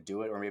not wanting to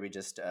do it, or maybe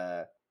just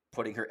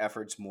putting her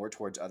efforts more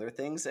towards other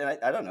things. And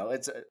I don't know.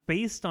 It's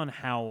based on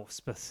how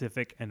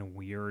specific and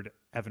weird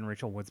Evan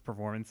Rachel Wood's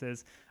performance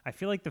is. I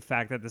feel like the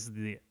fact that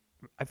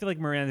I feel like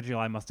Miranda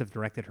July must have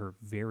directed her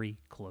very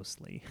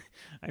closely.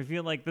 I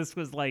feel like this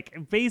was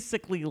like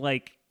basically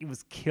like it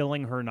was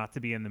killing her not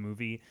to be in the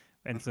movie.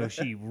 And so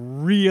she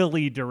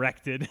really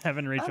directed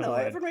Evan I Rachel don't know.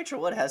 Wood. Evan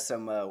Rachel Wood has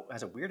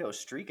has a weirdo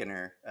streak in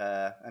her.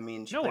 I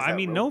mean,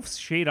 no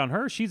shade on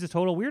her. She's a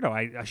total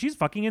weirdo. She's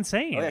fucking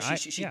insane. Oh yeah,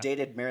 she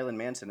dated Marilyn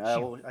Manson.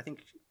 I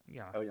think.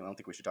 Yeah. Oh, I don't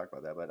think we should talk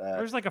about that. But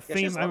there's like a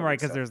fame. I'm right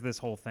because there's this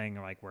whole thing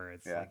like where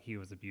it's like he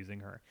was abusing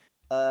her.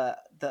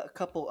 The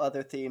couple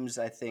other themes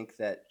I think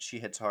that she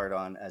hits hard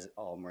on, as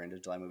all Miranda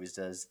July movies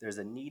does. There's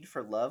a need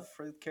for love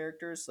for the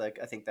characters. Like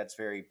I think that's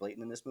very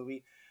blatant in this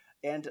movie,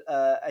 and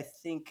I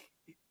think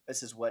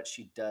this is what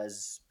she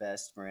does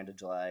best. Miranda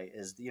July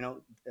is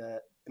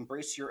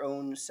embrace your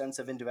own sense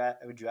of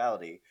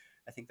individuality.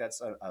 I think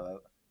that's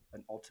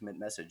an ultimate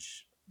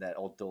message that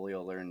old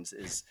Dolio learns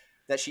is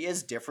that she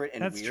is different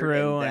and that's weird,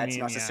 true. and that's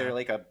not necessarily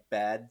like a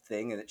bad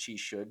thing, and that she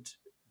should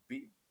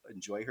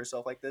enjoy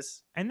herself like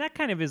this. And that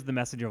kind of is the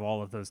message of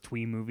all of those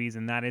twee movies,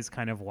 and that is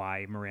kind of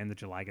why Miranda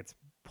July gets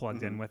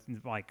plugged in with,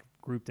 like,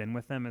 grouped in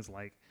with them, is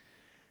like,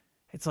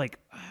 it's like,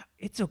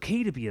 it's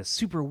okay to be a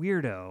super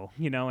weirdo,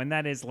 you know, and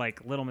that is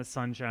like Little Miss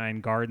Sunshine,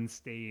 Garden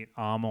State,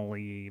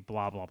 Amelie,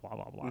 blah, blah, blah,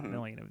 blah, blah, a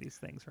million of these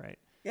things, right?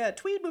 Yeah,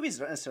 twee movies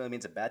don't necessarily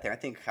means a bad thing. I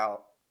think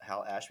Hal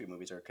Ashby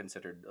movies are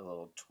considered a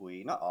little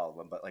twee. Not all of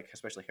them, but like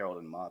especially Harold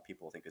and Maude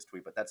people think is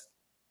twee, but that's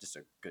just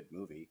a good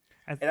movie.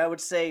 And I would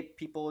say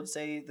people would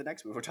say the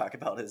next movie we're talking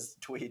about is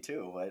twee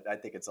too, but I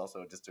think it's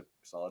also just a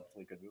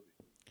solidly good movie.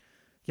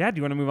 Yeah, do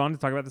you want to move on to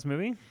talk about this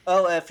movie?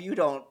 Oh, if you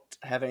don't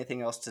have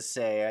anything else to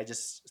say, I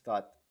just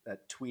thought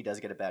that twee does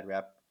get a bad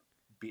rap.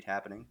 Beat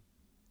happening.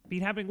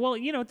 Well,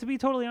 you know, to be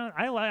totally honest,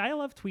 I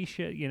love twee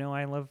shit. You know,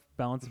 I love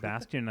Belle and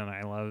Sebastian, and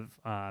I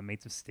love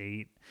Mates of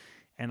State.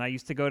 And I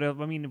used to go to,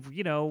 I mean,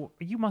 you know,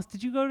 used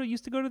to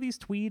go to these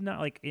twee, not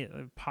like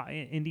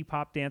indie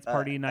pop dance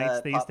party nights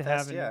they used to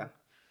have. Yeah.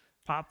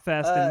 Pop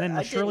Fest, and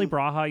then Shirley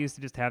Braha used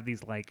to just have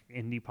these like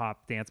indie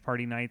pop dance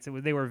party nights.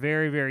 They were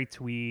very, very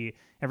twee.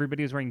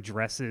 Everybody was wearing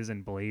dresses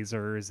and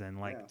blazers and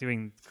like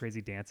doing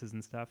crazy dances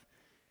and stuff.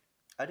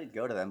 I didn't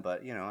go to them,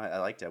 but you know, I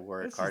like to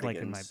wear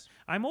cardigans.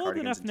 I'm old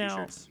enough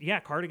now.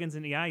 Yeah, cardigans,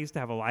 and I used to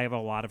have I have a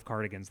lot of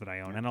cardigans that I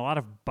own and a lot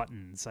of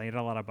buttons. I had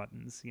a lot of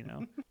buttons, you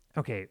know.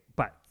 Okay,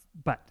 but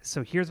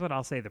so here's what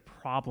I'll say. The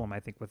problem I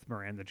think with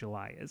Miranda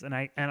July is, and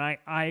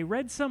I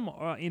read some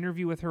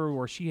interview with her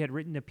where she had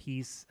written a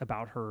piece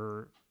about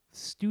her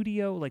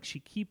studio. Like she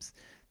keeps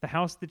the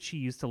house that she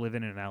used to live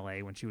in LA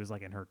when she was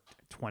like in her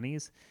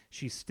 20s.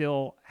 She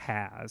still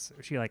has.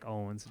 She like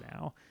owns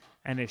now,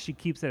 and she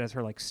keeps it as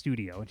her like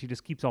studio, and she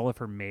just keeps all of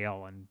her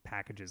mail and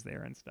packages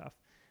there and stuff.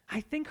 I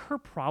think her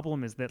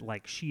problem is that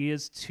like she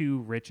is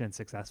too rich and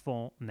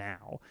successful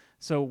now.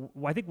 So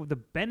I think the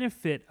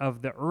benefit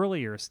of the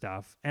earlier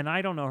stuff, and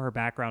I don't know her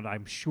background,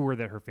 I'm sure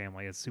that her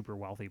family is super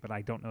wealthy, but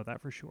I don't know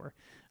that for sure.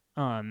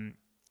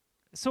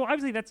 So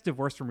obviously that's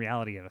divorced from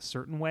reality in a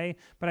certain way,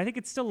 but I think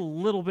it's still a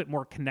little bit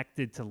more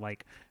connected to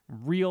like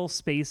real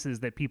spaces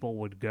that people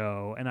would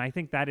go. And I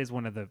think that is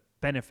one of the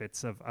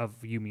benefits of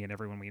Yumi and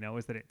Everyone We Know,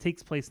 is that it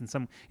takes place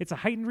in it's a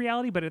heightened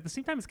reality, but at the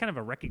same time, it's kind of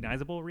a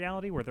recognizable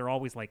reality where they're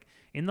always like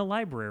in the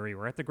library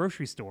or at the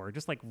grocery store,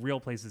 just like real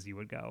places you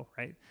would go.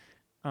 Right.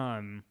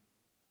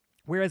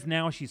 Whereas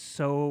now she's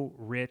so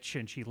rich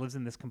and she lives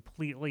in this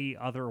completely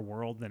other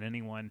world than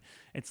anyone.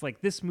 It's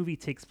like this movie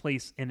takes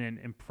place in an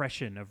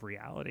impression of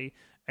reality.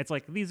 It's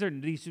like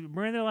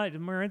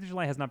Miranda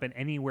July has not been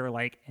anywhere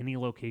like any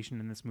location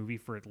in this movie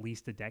for at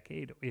least a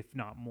decade, if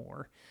not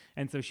more.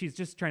 And so she's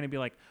just trying to be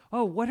like,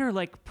 oh, what are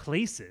like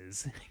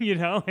places? You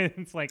know, and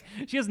it's like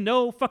she has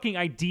no fucking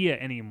idea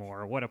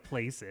anymore what a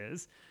place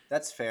is.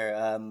 That's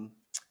fair.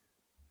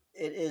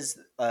 It is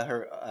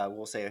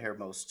we'll say her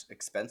most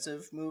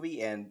expensive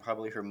movie and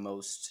probably her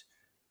most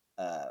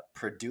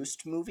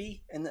produced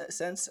movie in the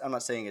sense. I'm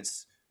not saying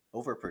it's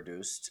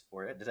overproduced,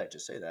 or did I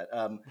just say that?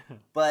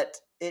 But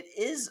it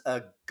is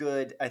a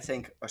good, I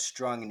think, a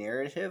strong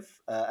narrative.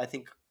 I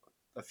think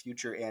The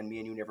Future and Me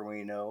and You Never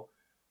Really Know,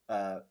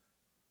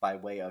 by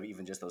way of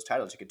even just those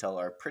titles, you could tell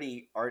are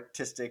pretty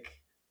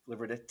artistic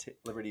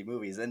liberty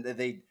movies, and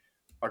they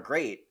are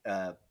great.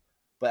 But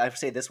I would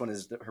say this one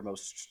is her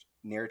most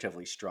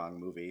narratively strong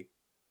movie.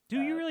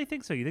 Do you really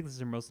think so? You think this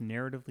is her most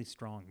narratively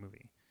strong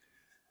movie?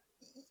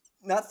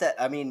 Not that,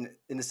 I mean,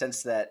 in the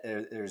sense that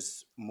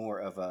there's more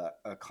of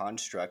a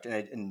construct,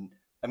 and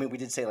I mean, we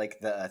did say like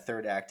the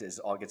third act gets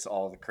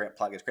all the current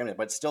plot gets crammed in,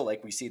 but still,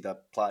 like we see the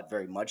plot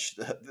very much.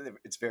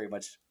 It's very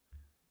much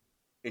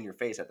in your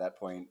face at that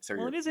point. So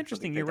well, it is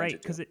interesting. You're right,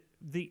 because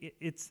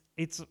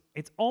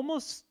it's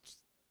almost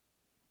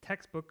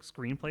textbook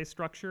screenplay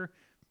structure,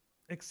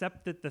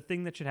 except that the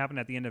thing that should happen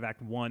at the end of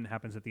Act 1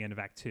 happens at the end of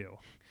Act 2.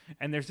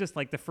 And there's just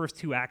like the first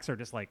 2 acts are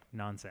just like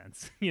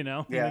nonsense, you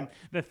know? Yeah. And then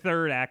the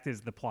third act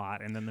is the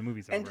plot, and then the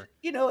movie's over.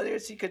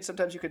 And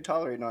sometimes you could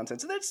tolerate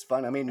nonsense, and that's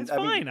fun. I mean, it's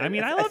fine.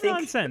 I love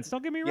nonsense.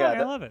 Don't get me wrong.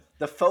 I love it.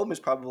 The foam is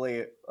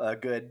probably a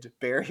good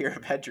barrier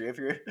of entry if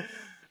you're.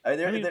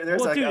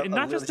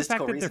 Not just the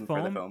fact that they're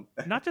foam,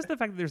 not just the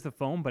fact that there's the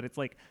foam, but it's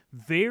like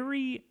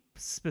very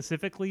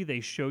specifically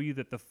they show you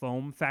that the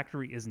foam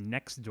factory is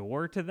next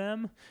door to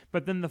them,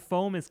 but then the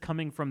foam is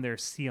coming from their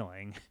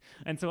ceiling.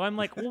 And so I'm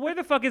like, well, where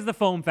the fuck is the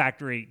foam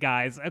factory,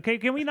 guys? Okay,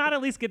 can we not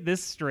at least get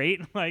this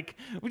straight? Like,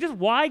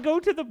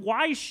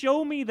 why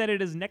show me that it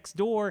is next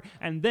door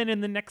and then in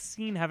the next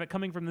scene have it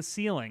coming from the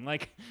ceiling?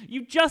 Like,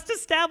 you just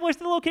established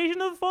the location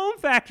of the foam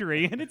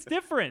factory and it's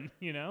different,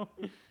 you know?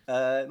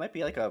 It might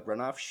be like a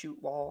runoff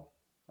chute wall.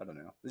 I don't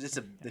know. It's just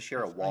they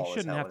share a wall. I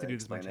shouldn't have to do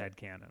this much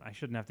headcanon. I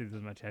shouldn't have to do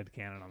this much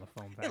headcanon on the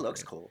foam factory. It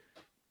looks cool.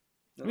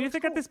 I mean, if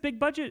they got this big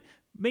budget,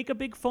 make a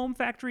big foam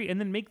factory and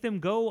then make them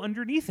go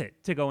underneath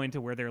it to go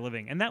into where they're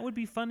living. And that would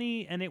be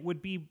funny, and it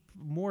would be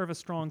more of a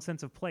strong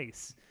sense of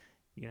place,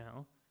 you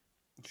know?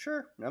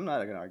 Sure. I'm not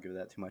going to argue with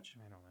that too much.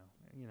 I don't know.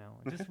 You know,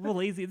 just real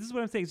lazy. This is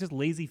what I'm saying. It's just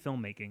lazy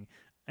filmmaking.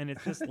 And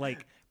it's just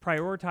like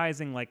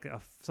prioritizing like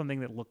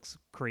something that looks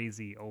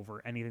crazy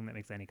over anything that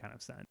makes any kind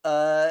of sense.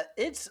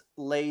 It's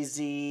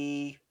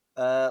lazy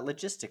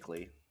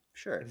logistically.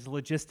 Sure. It's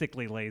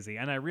logistically lazy.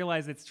 And I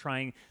realize it's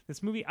trying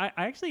this movie.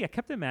 I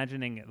kept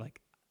imagining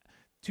like,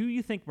 do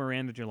you think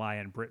Miranda July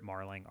and Britt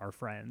Marling are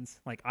friends?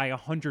 Like, I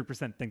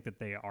 100% think that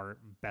they are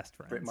best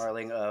friends. Britt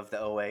Marling of the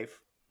OA.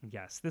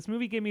 Yes, this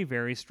movie gave me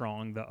very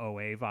strong the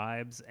OA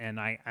vibes, and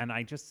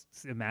I just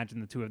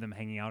imagine the two of them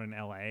hanging out in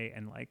LA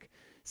and like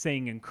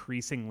saying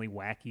increasingly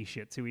wacky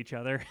shit to each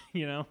other,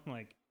 you know?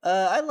 Like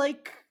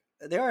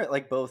they are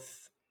like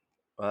both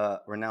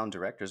renowned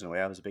directors in a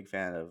way. I was a big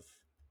fan of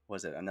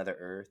Another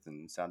Earth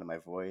and Sound of My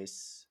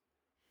Voice.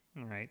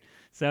 All right.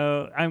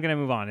 So I'm going to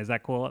move on. Is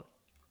that cool?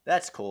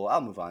 That's cool.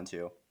 I'll move on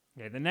too.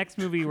 Okay, the next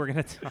movie we're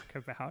going to talk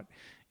about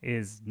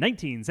is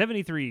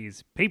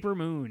 1973's Paper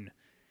Moon.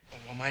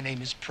 Well, my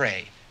name is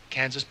Prey,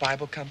 Kansas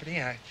Bible Company.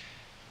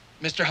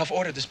 Mr. Huff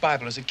ordered this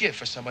Bible as a gift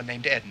for someone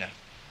named Edna.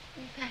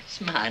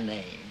 That's my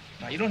name.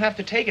 Now, you don't have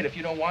to take it if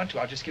you don't want to.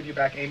 I'll just give you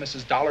back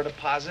Amos's $1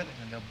 deposit, and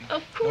then there'll be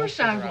Of course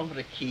I want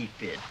to keep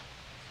it.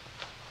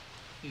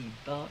 He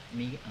bought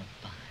me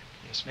a Bible.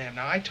 Yes, ma'am.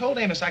 Now, I told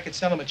Amos I could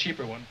sell him a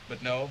cheaper one,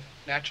 but no.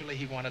 Naturally,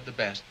 he wanted the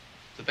best.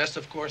 The best,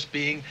 of course,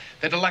 being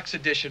the deluxe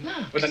edition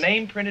with a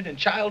name printed in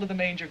Child of the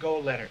Manger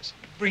gold letters.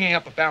 Bringing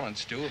up a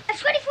balance, Stu.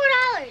 That's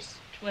 $24.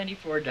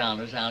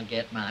 $24, I'll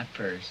get my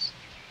purse.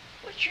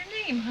 What's your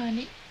name,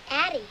 honey?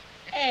 Addie.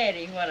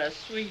 Addie, what a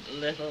sweet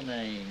little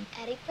name.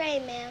 Addie Prey,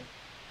 ma'am.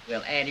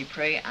 Well, Addie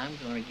Prey, I'm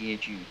going to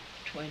get you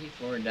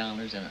 $24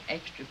 and an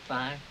extra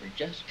 $5 for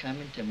just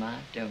coming to my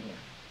door.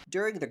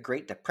 During the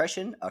Great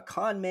Depression, a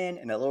con man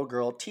and a little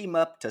girl team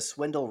up to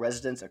swindle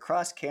residents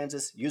across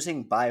Kansas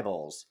using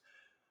Bibles.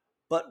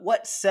 But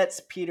what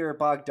sets Peter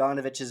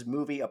Bogdanovich's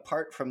movie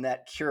apart from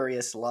that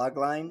curious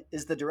logline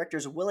is the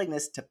director's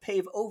willingness to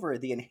pave over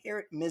the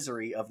inherent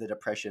misery of the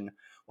Depression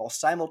while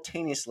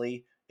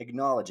simultaneously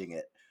acknowledging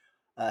it,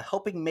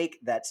 helping make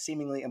that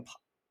seemingly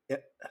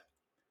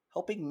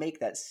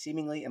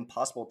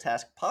impossible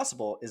task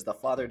possible is the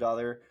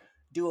father-daughter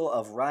duo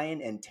of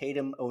Ryan and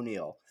Tatum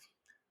O'Neal.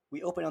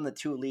 We open on the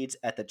two leads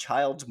at the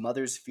child's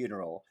mother's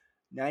funeral.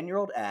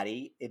 9-year-old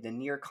Addie, in a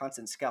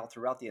near-constant scowl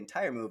throughout the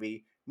entire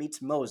movie,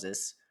 meets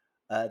Moses,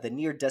 the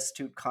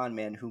near-destitute con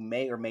man who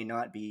may or may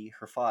not be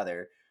her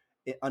father,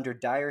 under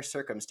dire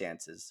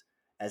circumstances,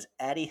 as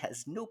Addie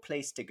has no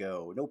place to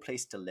go, no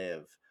place to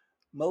live.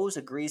 Mose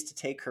agrees to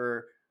take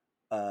her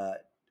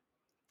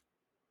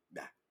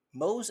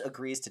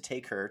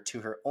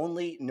to her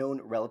only known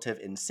relative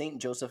in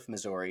St. Joseph,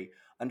 Missouri,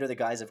 under the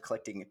guise of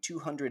collecting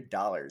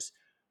 $200.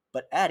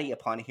 But Addie,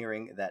 upon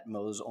hearing that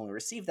Mose only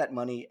received that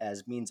money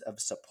as means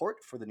of support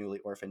for the newly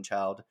orphaned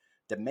child,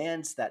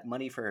 demands that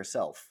money for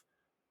herself.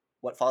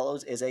 What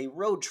follows is a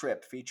road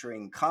trip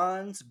featuring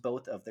cons,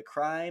 both of the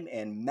crime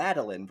and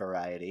Madeline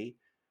variety.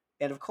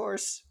 And of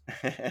course,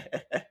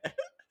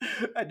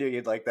 I knew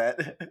you'd like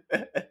that.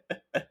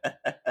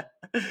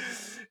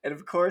 And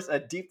of course, a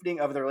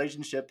deepening of the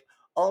relationship,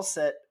 all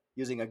set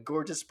using a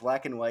gorgeous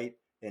black and white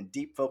and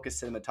deep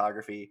focus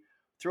cinematography.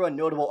 Throw a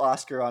notable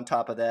Oscar on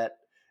top of that.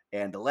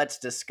 And let's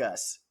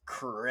discuss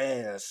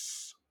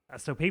Chris.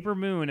 So Paper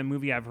Moon, a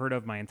movie I've heard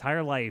of my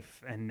entire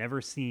life and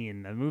never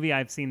seen. A movie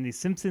I've seen the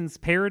Simpsons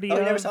parody of.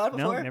 You never saw it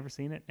before? No, never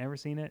seen it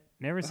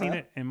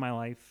in my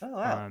life. Oh,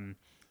 wow.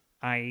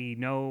 I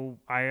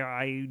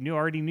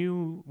already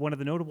knew one of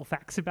the notable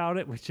facts about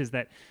it, which is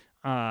that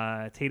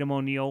Tatum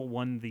O'Neal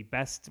won the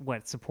best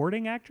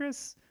supporting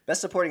actress? Best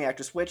supporting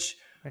actress, which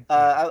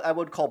I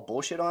would call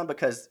bullshit on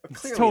because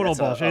clearly it's total that's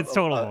bullshit. It's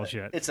total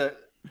bullshit. It's a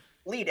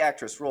lead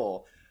actress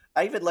role.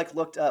 I even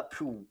looked up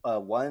who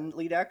won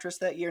lead actress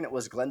that year, and it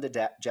was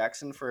Glenda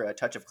Jackson for A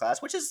Touch of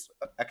Class, which is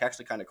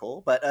actually kind of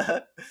cool. But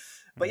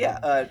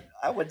yeah,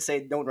 I would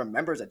say no one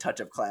remembers A Touch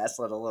of Class,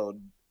 let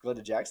alone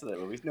Glenda Jackson in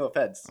that movie. No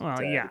offense.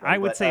 Well, yeah, I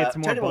would say it's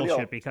more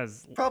bullshit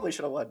because probably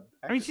should have won.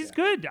 I mean, she's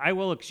good. I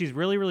will look. She's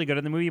really, really good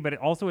in the movie, but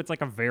it's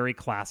like a very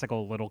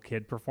classical little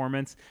kid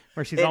performance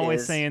where she's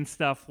always saying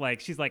stuff like,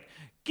 she's like,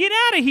 "Get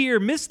out of here,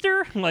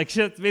 mister!" Like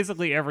that's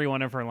basically every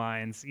one of her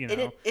lines. You know,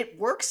 and it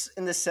works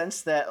in the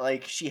sense that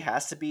like she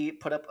has to be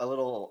put up a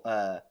little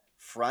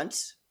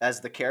front as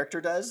the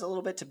character does a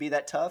little bit to be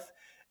that tough,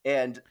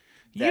 and.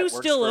 You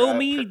still owe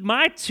me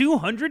my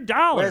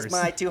 $200. Where's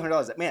my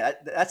 $200? Man,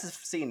 that's the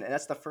scene, and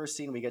that's the first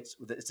scene we get.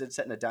 It's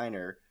set in a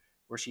diner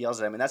where she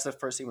yells at him, and that's the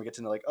first scene we get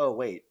to know. Like, oh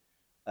wait,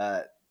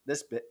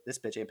 this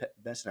bitch ain't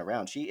messing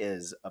around. She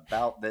is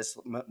about this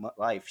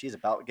life. She's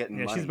about getting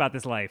money. She's about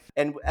this life,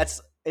 and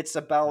it's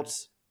about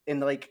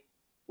like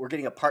we're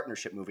getting a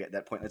partnership movie at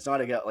that point. It's not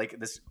about like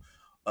this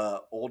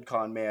old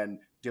con man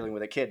dealing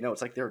with a kid. No,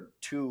 it's like they're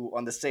two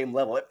on the same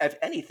level. If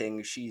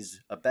anything,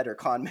 she's a better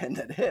con man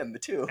than him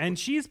too. And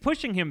she's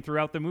pushing him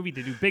throughout the movie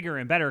to do bigger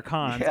and better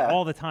cons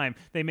all the time.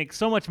 They make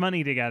so much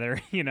money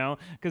together, you know,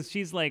 because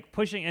she's like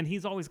pushing, and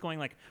he's always going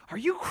like, "Are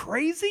you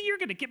crazy? You're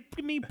gonna get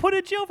me put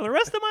in jail for the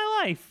rest of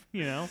my life,"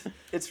 you know.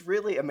 It's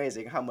really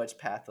amazing how much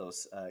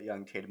pathos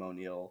young Tatum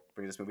O'Neal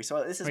brings this movie.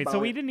 So this is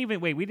we didn't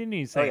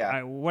even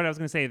say what I was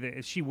gonna say.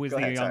 That she was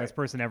the youngest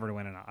person ever to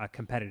win a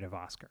competitive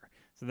Oscar.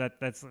 So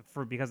that's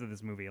because of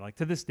this movie. Like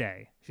to this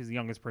day, she's the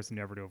youngest person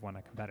ever to have won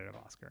a competitive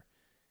Oscar.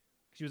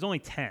 She was only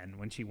 10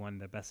 when she won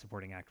the Best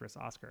Supporting Actress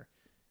Oscar.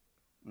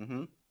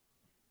 Mm-hmm.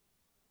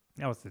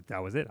 That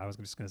was it. I was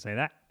just going to say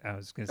that. I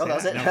was going to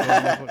say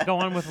that. No, go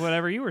on with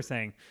whatever you were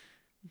saying.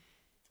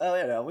 Oh,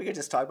 yeah, no, we could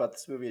just talk about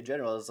this movie in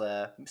general.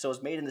 So it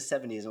was made in the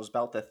 70s and it was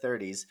about the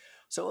 30s.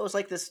 So it was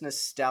like this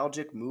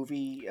nostalgic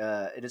movie.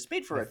 It is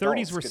made for adults. The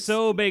 30s were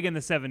so big in the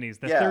 70s.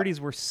 The 30s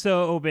were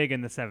so big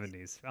in the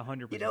 70s.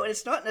 100%. You know,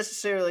 it's not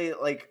necessarily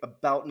like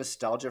about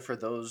nostalgia for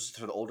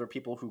the older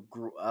people who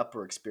grew up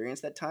or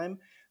experienced that time.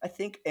 I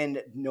think,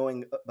 and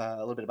knowing a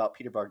little bit about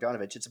Peter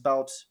Bogdanovich, it's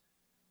about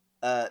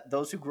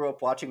those who grew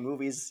up watching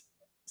movies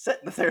set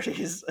in the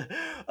 30s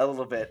a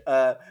little bit.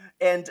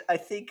 And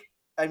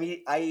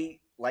I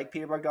like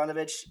Peter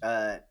Bogdanovich.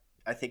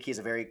 I think he's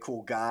a very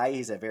cool guy.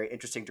 He's a very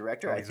interesting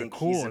director. I think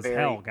he's a very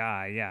hell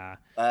guy.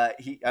 Yeah.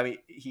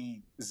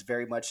 He is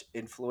very much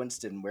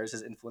influenced and wears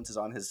his influences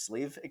on his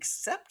sleeve,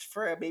 except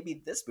for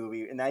maybe this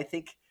movie. And I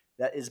think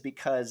that is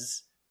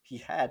because he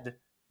had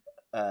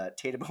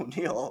Tatum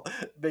O'Neal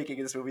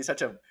making this movie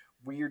such a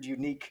weird,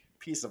 unique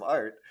piece of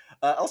art.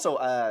 Also,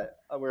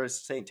 we're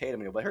saying Tatum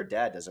O'Neal, but her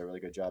dad does a really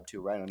good job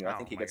too. Ryan O'Neal, I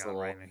think he gets a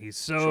little. He's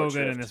so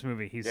good in this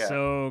movie. He's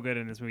so good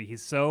in this movie.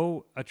 He's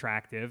so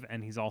attractive,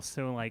 and he's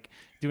also like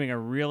doing a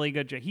really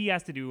good job. He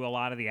has to do a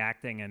lot of the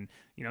acting, and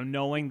you know,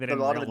 knowing that in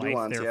real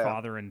life they're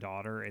father and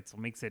daughter, it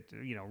makes it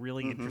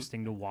really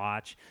interesting to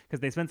watch because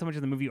they spend so much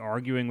of the movie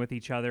arguing with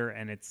each other,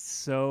 and it's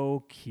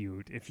so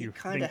cute. If you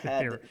think that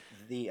they're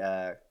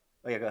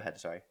oh yeah, go ahead.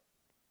 Sorry.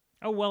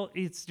 Oh, well,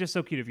 it's just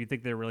so cute if you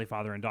think they're really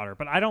father and daughter.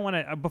 But I don't want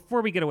to,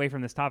 before we get away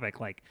from this topic,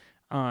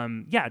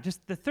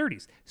 just the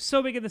 30s.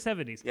 So big in the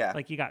 70s. Yeah.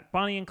 Like, you got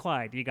Bonnie and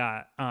Clyde. You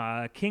got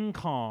King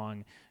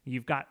Kong.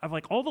 You've got,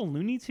 like, all the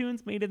Looney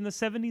Tunes made in the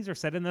 70s are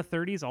set in the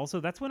 30s also.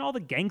 That's when all the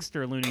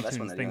gangster Looney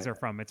Tunes things are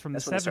from. It's from the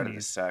 70s. They started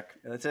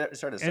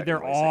to suck. And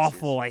they're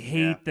awful. I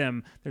hate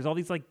them. There's all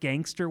these, like,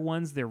 gangster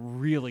ones. They're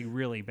really,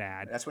 really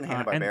bad. That's when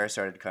Hanna-Barbera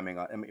started coming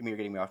on. I mean, you're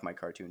getting me off my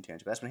cartoon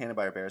tangent. But that's when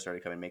Hanna-Barbera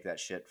started coming and make that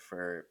shit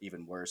for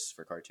even worse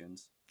for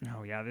cartoons.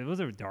 Oh, yeah. It was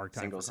a dark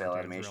time Single for cell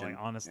cartoons, animation. Really.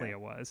 Honestly, it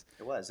was.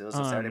 It was a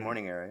Saturday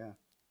morning era, yeah.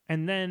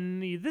 And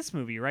then this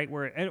movie, right,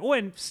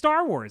 and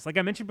Star Wars, like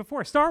I mentioned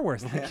before, Star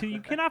Wars, like, you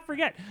cannot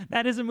forget.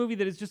 That is a movie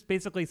that is just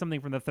basically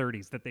something from the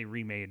 30s that they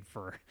remade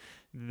for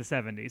the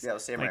 70s. Yeah,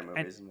 samurai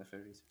movies in the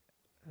 30s.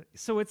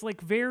 So it's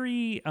like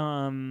very,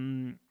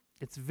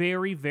 it's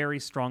very, very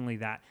strongly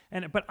that.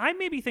 But I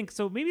maybe think,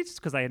 so maybe it's just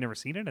because I had never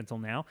seen it until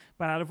now,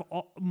 but out of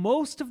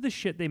most of the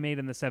shit they made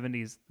in the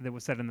 70s that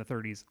was set in the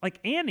 30s, like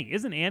Annie,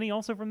 isn't Annie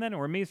also from then?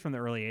 Or maybe it's from the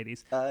early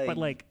 80s? But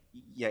like...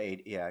 Yeah,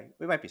 it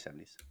might be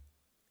 70s.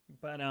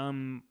 But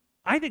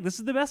I think this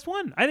is the best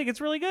one. I think it's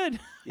really good.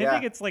 Yeah. I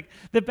think it's like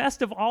the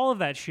best of all of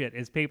that shit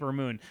is Paper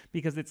Moon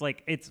because it's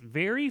like it's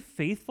very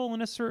faithful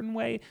in a certain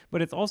way,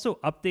 but it's also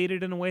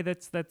updated in a way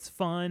that's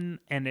fun,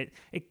 and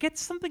it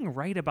gets something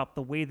right about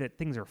the way that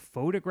things are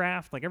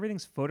photographed. Like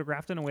everything's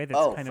photographed in a way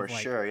that's kind of like, for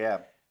sure, yeah.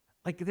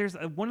 Like there's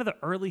one of the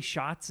early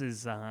shots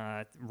is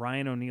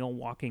Ryan O'Neal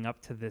walking up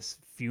to this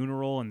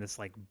funeral in this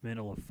like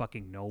middle of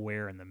fucking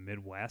nowhere in the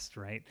Midwest,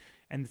 right?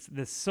 and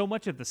so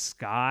much of the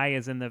sky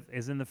is in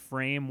the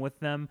frame with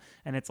them,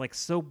 and it's like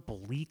so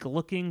bleak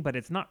looking, but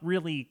it's not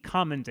really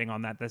commenting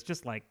on that. That's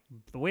just like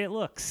the way it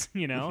looks,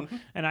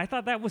 And I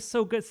thought that was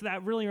so good. So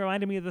that really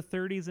reminded me of the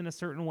 30s in a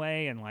certain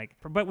way, and like,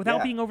 but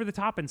without being over the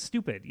top and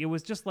stupid. It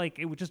was just like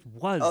it just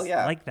was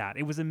like that.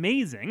 It was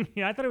amazing.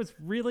 I thought it was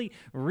really,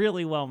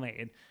 really well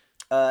made.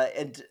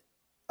 And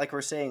like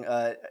we're saying,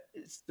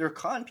 there are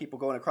con people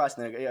going across,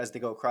 and then as they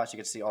go across, you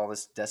get to see all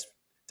this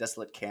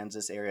desolate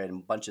Kansas area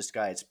and a bunch of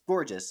sky. It's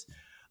gorgeous.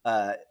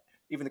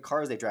 Even the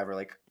cars they drive are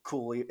like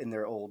cool in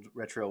their old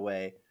retro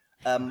way.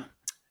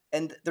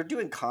 And they're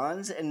doing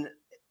cons, and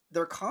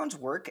their cons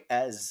work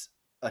as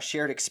a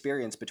shared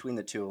experience between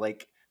the two.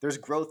 Like there's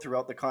growth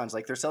throughout the cons.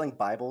 Like they're selling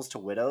Bibles to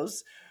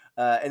widows,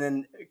 and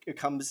then it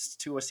comes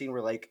to a scene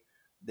where like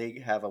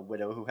they have a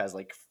widow who has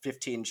like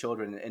 15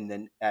 children, and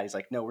then Addie's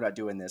like, "No, we're not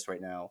doing this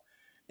right now."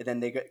 And then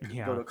they go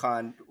to a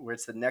con where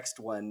it's the next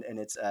one, and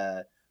it's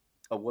a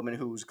woman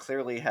who's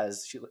clearly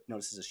she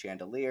notices a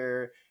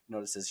chandelier,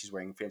 notices she's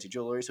wearing fancy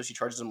jewelry, so she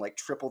charges them like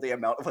triple the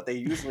amount of what they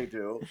usually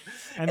do.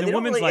 And the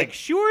woman's like,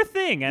 "Sure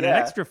thing, and an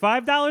extra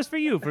 $5 for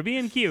you for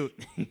being cute,"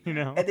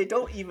 And they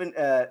don't even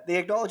they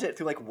acknowledge it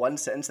through like one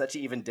sentence that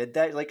she even did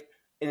that, like,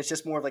 and it's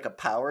just more of like a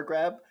power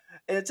grab,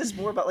 and it's just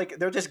more about like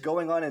they're just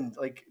going on and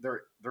like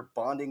they're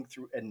bonding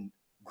through and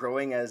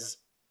growing as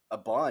a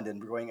bond and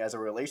growing as a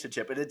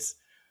relationship, and it's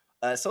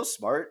so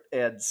smart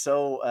and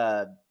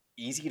so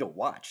easy to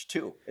watch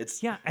too. It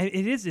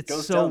is.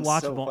 It's so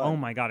watchable. Oh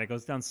my God, it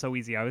goes down so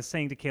easy. I was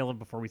saying to Caleb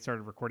before we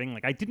started recording,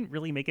 like I didn't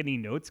really make any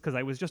notes because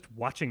I was just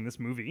watching this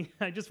movie.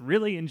 I just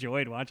really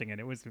enjoyed watching it.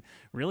 It was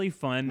really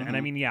fun. Mm-hmm. And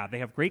I mean, they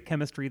have great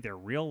chemistry. They're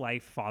real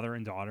life father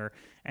and daughter.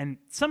 And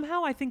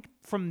somehow I think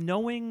from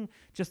knowing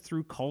just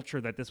through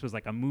culture that this was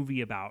like a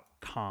movie about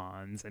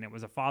cons and it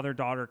was a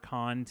father-daughter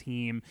con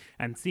team,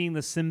 and seeing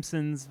the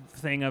Simpsons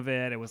thing of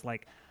it, it was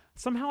like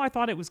somehow I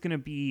thought it was going to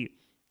be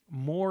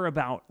more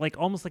about like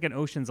almost like an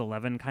Ocean's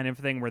 11 kind of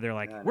thing where they're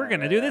like, we're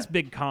going to do this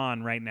big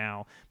con right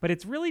now. But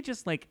it's really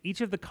just like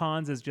each of the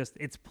cons is just,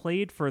 it's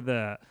played for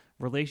the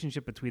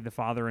relationship between the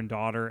father and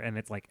daughter. And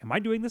it's like, am I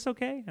doing this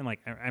okay? And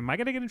like, am I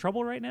going to get in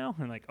trouble right now?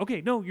 And like,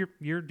 okay, no,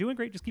 you're doing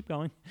great. Just keep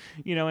going,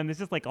 and it's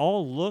just like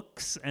all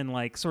looks and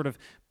like sort of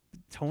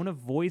tone of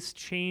voice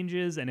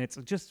changes, and it's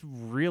just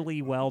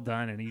really well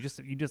done. And you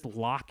just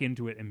lock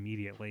into it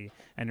immediately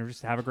and you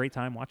just have a great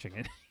time watching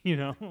it,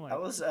 Like, I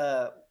was,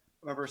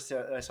 remember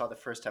I saw it the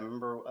first time. I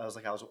remember I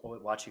was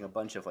watching a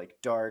bunch of like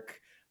dark.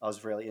 I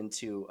was really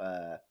into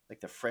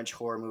like the French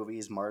horror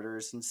movies,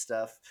 Martyrs and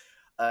stuff.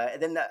 And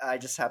then I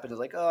just happened to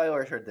like, I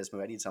already heard this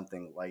movie. I need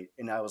something light.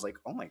 And I was like,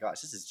 oh my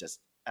gosh, this is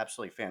just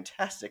absolutely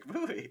fantastic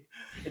movie.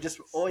 It just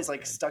always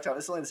like stuck out.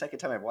 This is only the second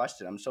time I've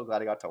watched it. I'm so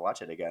glad I got to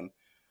watch it again.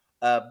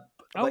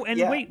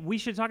 Wait, we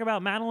should talk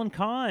about Madeline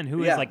Kahn,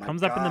 who is like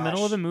comes up in the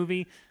middle of the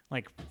movie,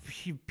 like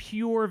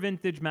pure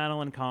vintage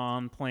Madeline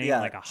Kahn playing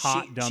like a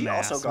hot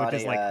dumbass, which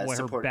is like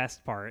her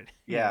best part.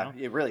 Yeah,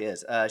 it really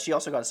is. She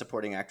also got a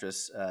supporting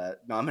actress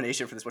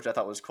nomination for this, which I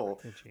thought was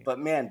cool. But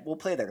man, we'll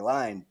play their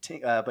line.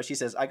 But she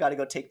says, "I got to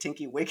go take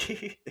Tinky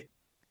Winky."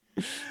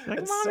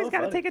 Like, Mommy's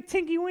got to take a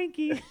Tinky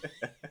Winky.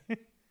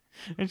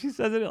 And she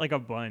says it like a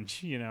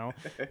bunch,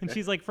 And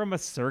she's like from a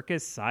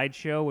circus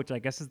sideshow, which I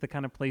guess is the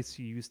kind of place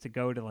you used to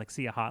go to like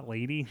see a hot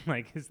lady.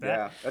 Like, is that?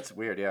 Yeah, that's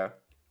weird. Yeah.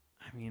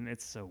 I mean,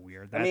 it's so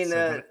weird.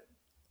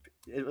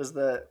 It was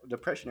the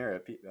Depression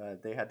era.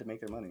 They had to make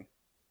their money.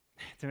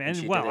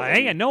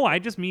 I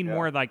just mean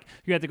more like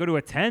you had to go to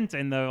a tent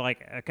and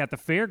at the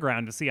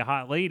fairground to see a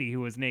hot lady who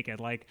was naked.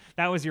 Like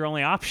that was your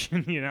only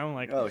option,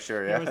 Like, oh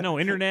sure, yeah. There was no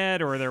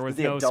internet or there was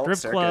no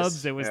strip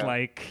clubs. It was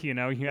like, you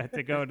had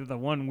to go to the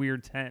one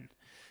weird tent.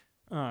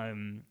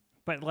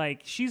 But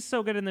like she's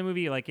so good in the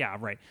movie. Like, yeah,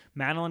 right.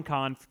 Madeline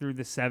Kahn through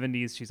the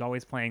 70s, she's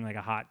always playing like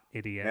a hot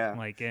idiot. Yeah.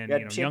 Like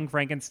in Young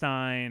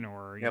Frankenstein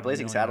or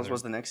Blazing Saddles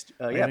was the next.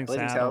 Blazing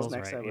Saddles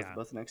next. Right, was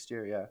both next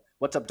year. Yeah.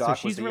 What's Up, Doc?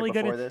 So she's really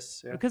good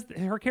this. Yeah. Because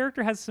her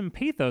character has some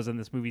pathos in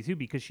this movie too.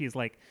 Because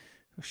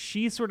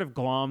she sort of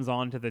gloms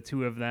onto the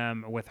two of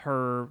them with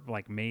her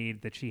like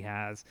maid that she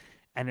has.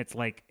 And it's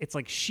like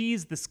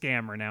she's the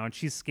scammer now, and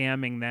she's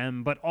scamming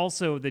them, but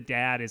also the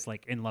dad is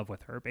like in love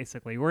with her,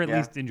 basically, or at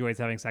least enjoys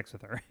having sex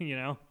with her,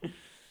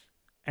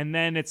 And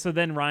then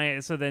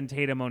then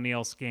Tatum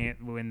O'Neal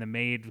and the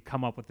maid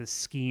come up with this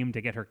scheme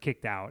to get her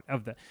kicked out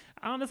of the.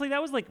 Honestly,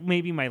 that was like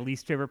maybe my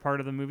least favorite part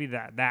of the movie.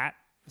 That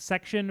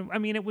section. I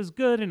mean, it was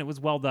good and it was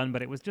well done,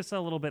 but it was just a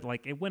little bit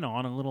like it went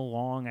on a little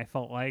long. I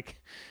felt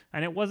like,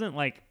 and it wasn't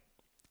like.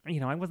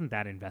 I wasn't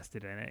that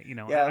invested in it.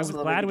 I was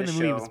glad when the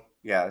movie was.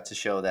 Yeah, to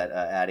show that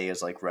Addie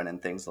is like running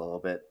things a little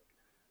bit.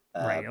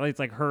 Right, it's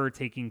like her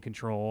taking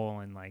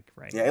control and like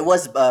right. Yeah, it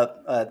was.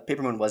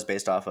 Paper Moon was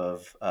based off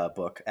of a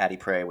book, Addie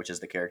Prey, which is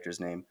the character's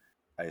name.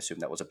 I assume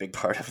that was a big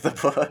part of the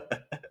book.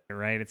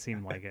 Right, it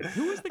seemed like it.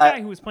 Who was the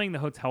guy who was playing the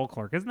hotel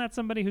clerk? Isn't that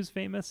somebody who's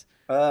famous?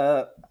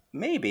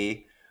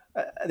 Maybe.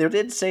 They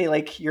did say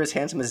like you're as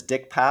handsome as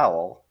Dick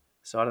Powell,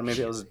 so I don't know.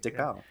 Maybe it was Dick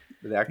Powell.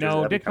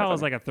 No, Dick Powell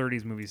is like a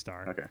 30s movie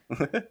star. Okay.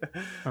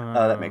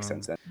 That makes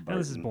sense then. Now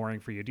this is boring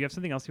for you. Do you have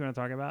something else you want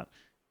to talk about?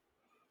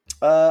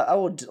 I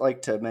would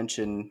like to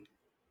mention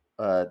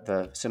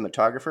the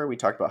cinematographer. We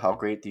talked about how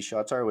great these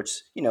shots are,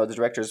 which the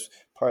director's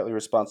partly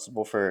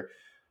responsible for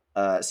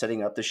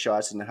setting up the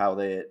shots and how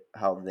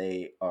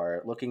they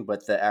are looking,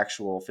 but the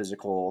actual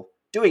physical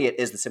doing it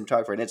is the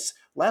cinematographer, and it's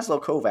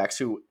Laszlo Kovacs,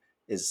 who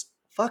is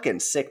fucking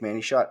sick, man.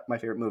 He shot my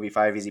favorite movie,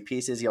 Five Easy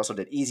Pieces. He also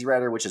did Easy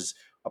Rider, which is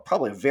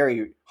probably a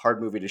very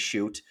hard movie to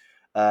shoot.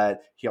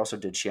 He also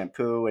did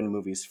Shampoo and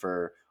movies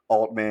for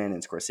Altman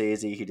and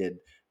Scorsese. He did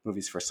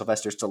movies for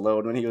Sylvester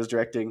Stallone when he was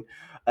directing,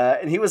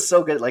 and he was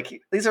so good.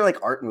 Like these are like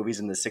art movies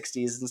in the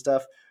 '60s and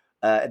stuff.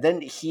 And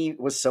then he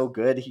was so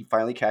good, he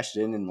finally cashed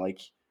in and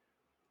like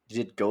he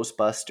did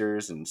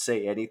Ghostbusters and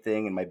Say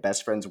Anything and My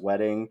Best Friend's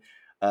Wedding.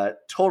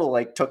 Total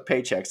like took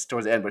paychecks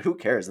towards the end, but who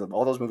cares?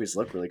 All those movies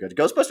look really good.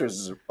 Ghostbusters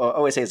is, I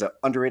always say, is an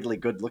underratedly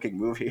good looking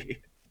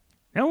movie.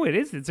 No, it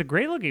is. It's a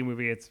great looking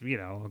movie. It's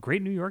a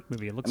great New York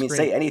movie. It looks. Great.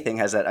 Say Anything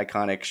has that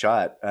iconic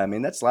shot. I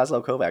mean, that's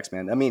Laszlo Kovacs,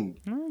 man. I mean,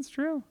 that's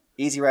true.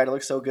 Easy Rider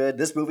looks so good.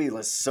 This movie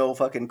looks so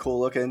fucking cool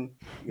looking.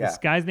 Yeah. This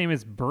guy's name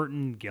is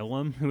Burton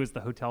Gillum, who is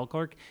the hotel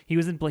clerk. He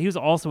was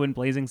also in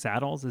Blazing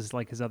Saddles, is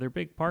like his other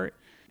big part.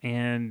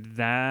 And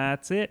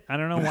that's it. I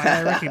don't know why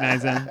I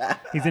recognize him.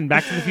 He's in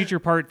Back to the Future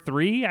Part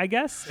 3, I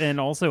guess, and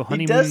also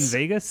Honeymoon in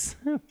Vegas.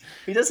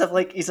 He does have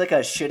he's like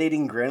a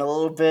shit-eating grin a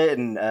little bit,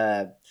 and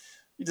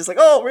you're just like,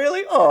 oh,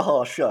 really?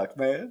 Oh, shuck,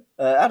 man.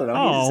 I don't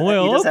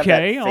know.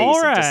 Okay,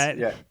 all right.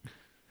 Yeah.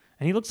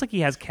 And he looks like he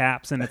has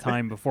caps in a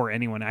time before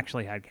anyone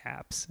actually had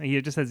caps.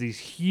 He just has these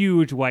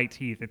huge white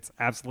teeth. It's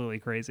absolutely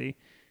crazy.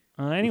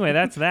 Anyway,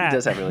 that's that. He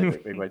does have really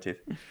big white teeth.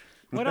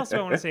 What else do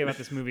I want to say about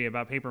this movie,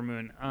 about Paper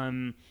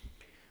Moon?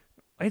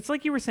 It's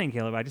like you were saying,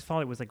 Caleb. I just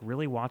thought it was like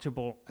really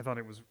watchable. I thought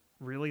it was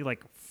really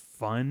like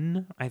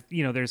fun.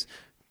 There's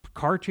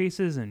car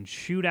chases and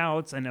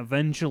shootouts, and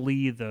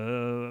eventually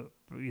the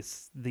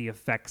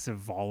effects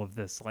of all of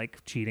this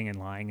like cheating and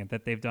lying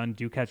that they've done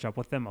do catch up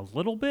with them a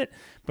little bit,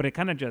 but it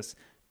kind of just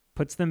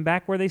puts them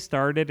back where they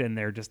started, and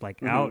they're just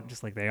like out,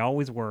 just like they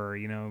always were,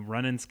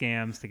 running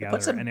scams together.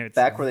 And it's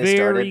back where they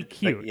started.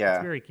 Cute. Like, yeah.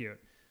 It's very cute.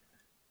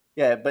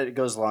 Yeah, but it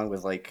goes along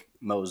with like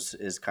Mose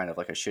is kind of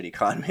like a shitty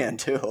con man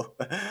too.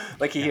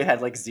 Like he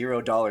had like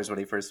 $0 when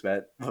he first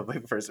met.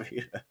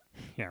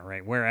 Yeah,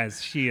 right.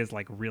 Whereas she is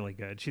like really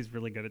good. She's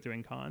really good at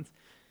doing cons.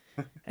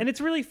 And it's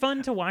really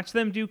fun to watch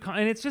them do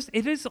and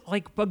it is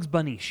like Bugs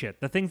Bunny shit.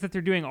 The things that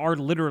they're doing are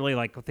literally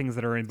like things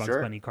that are in Bugs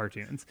Bunny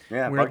cartoons.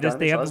 Yeah, where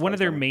they have one of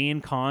their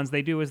main cons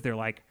they do is they're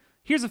like,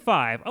 here's a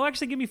 5. Oh,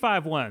 actually, give me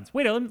 5 ones.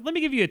 Wait, let me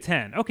give you a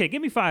 10. Okay,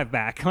 give me 5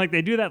 back. Like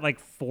they do that like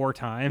 4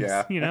 times,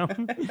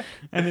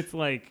 And it's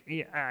like,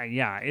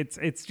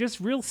 it's just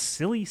real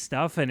silly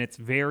stuff, and it's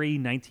very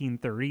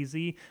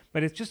 1930s-y,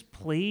 but it's just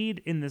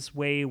played in this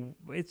way.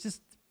 It's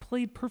just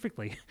played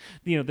perfectly.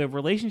 The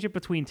relationship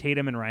between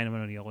Tatum and Ryan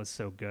O'Neal is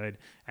so good,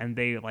 and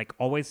they like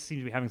always seem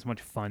to be having so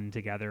much fun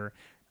together.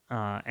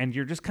 And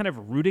you're just kind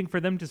of rooting for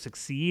them to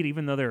succeed,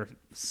 even though they're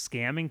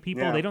scamming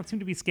people. Yeah. They don't seem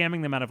to be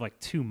scamming them out of like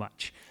too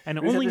much, and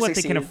only what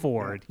they can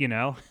afford.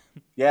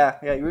 Yeah,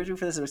 you're rooting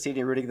for them to succeed.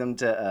 You're rooting them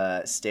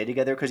to stay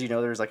together because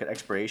there's like an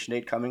expiration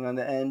date coming on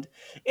the end,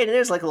 and it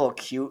is like a little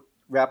cute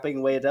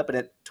wrapping way it up, and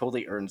it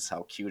totally earns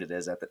how cute it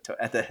is at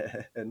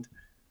the end.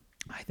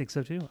 I think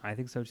so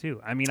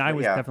too. I mean, I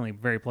was definitely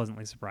very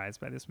pleasantly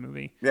surprised by this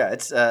movie. Yeah,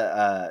 it's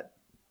an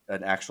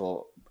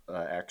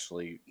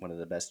actually one of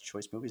the best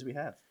choice movies we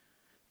have.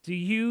 Do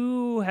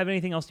you have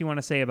anything else you want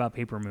to say about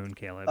Paper Moon,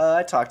 Caleb?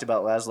 I talked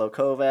about Laszlo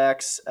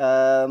Kovacs.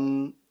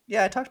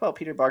 I talked about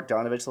Peter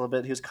Bogdanovich a little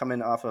bit. He was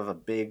coming off of a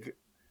big...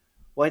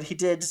 What he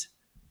did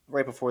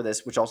right before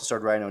this, which also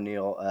starred Ryan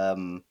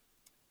O'Neal,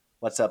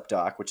 What's Up,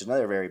 Doc, which is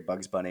another very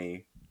Bugs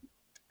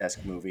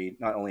Bunny-esque movie.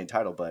 Not only in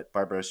title, but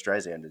Barbara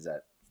Streisand is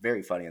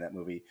very funny in that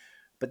movie.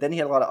 But then he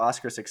had a lot of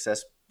Oscar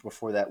success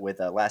before that with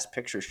Last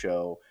Picture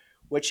Show,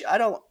 which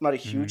I'm not a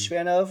huge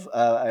fan of.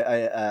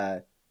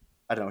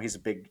 I don't know. He's a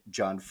big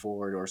John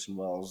Ford, Orson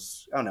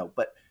Welles. I don't know,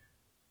 but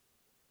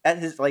at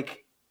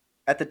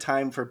the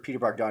time for Peter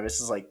Bogdanovich, this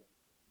is like,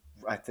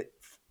 I think,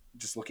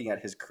 just looking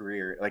at his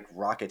career, like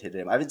rocketed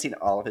him. I haven't seen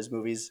all of his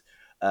movies,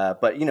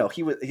 but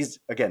he's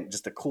again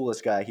just the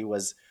coolest guy. He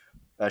was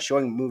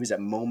showing movies at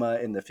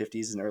MoMA in the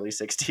 50s and early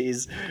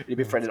 60s. He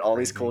befriended all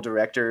these cool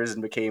directors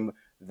and became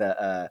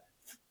the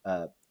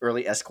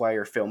early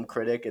Esquire film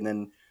critic. And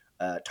then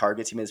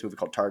Targets. He made this movie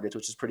called Targets,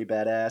 which is pretty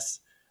badass.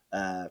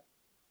 Now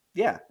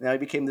he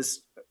became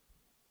this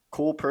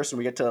cool person.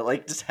 We get to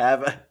like just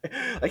have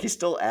he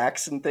still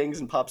acts and things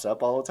and pops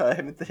up all the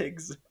time and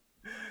things.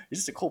 He's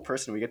just a cool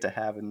person we get to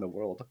have in the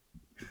world.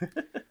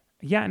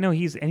 I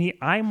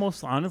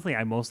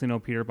mostly know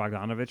Peter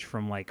Bogdanovich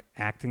from like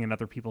acting in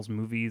other people's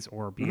movies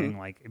or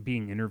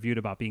being interviewed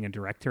about being a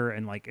director,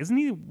 and like isn't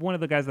he one of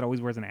the guys that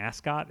always wears an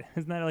ascot?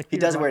 Isn't that like he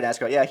does wear an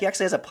ascot? Yeah, he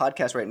actually has a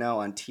podcast right now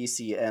on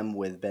TCM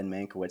with Ben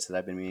Mankiewicz that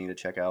I've been meaning to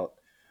check out.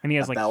 And he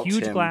has like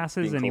huge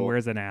glasses and he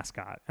wears an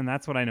ascot. And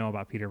that's what I know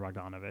about Peter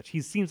Bogdanovich. He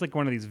seems like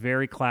one of these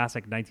very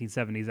classic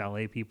 1970s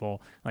LA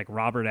people, like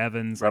Robert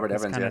Evans,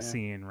 kind of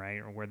scene, right?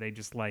 Or where they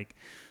just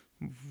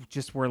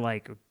were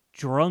like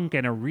drunk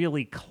in a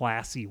really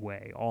classy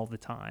way all the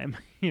time.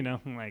 You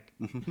know, like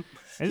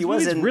He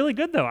was really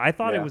good though. I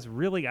thought it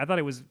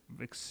was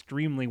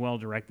extremely well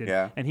directed.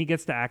 Yeah. And he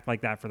gets to act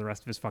like that for the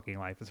rest of his fucking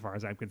life, as far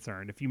as I'm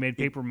concerned. If you made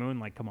Paper Moon,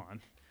 like, come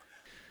on.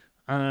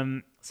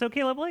 So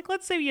Caleb, like,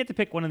 let's say you had to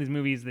pick one of these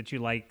movies that you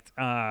liked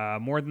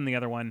more than the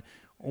other one,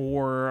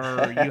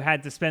 or you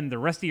had to spend the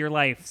rest of your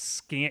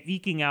life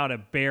eking out a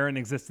barren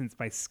existence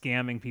by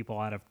scamming people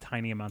out of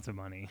tiny amounts of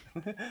money.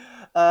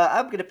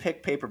 I'm gonna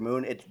pick Paper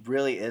Moon. It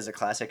really is a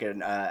classic,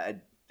 and it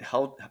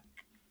held.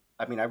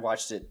 I mean, I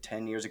watched it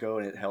 10 years ago,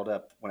 and it held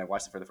up when I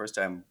watched it for the first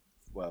time.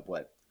 Well,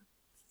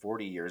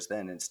 40 years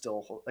then, and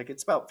still like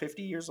it's about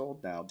 50 years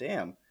old now.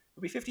 Damn,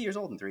 it'll be 50 years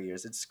old in 3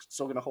 years. It's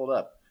still gonna hold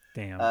up.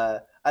 Damn.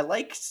 I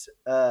liked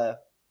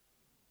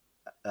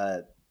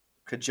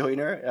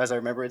Conjoiner, as I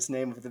remember its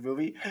name of the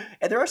movie,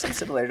 and there are some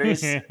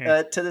similarities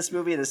to this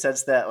movie in the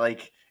sense that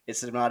like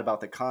it's not about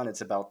the con,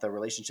 it's about the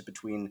relationship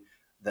between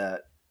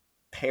the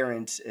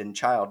parent and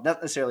child,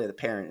 not necessarily the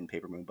parent in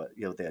Paper Moon, but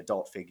the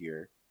adult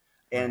figure,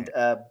 and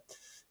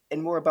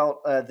more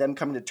about them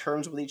coming to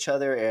terms with each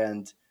other,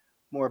 and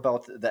more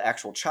about the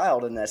actual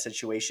child in that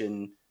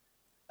situation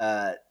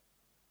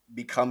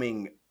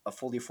becoming a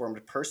fully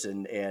formed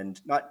person, and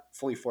not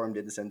fully formed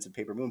in the sense of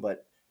Paper Moon,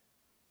 but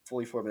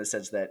fully formed in the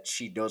sense that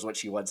she knows what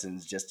she wants and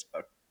is just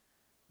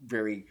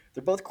they're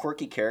both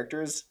quirky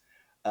characters,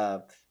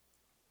 but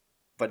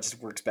just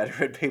works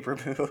better in Paper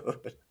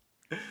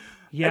Moon.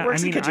 Yeah, it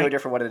works in Conjoiner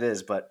for what it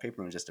is, but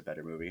Paper Moon's just a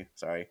better movie.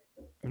 Sorry.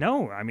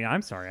 No, I mean,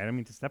 I'm sorry. I don't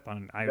mean to step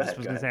on. I was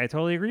going to say I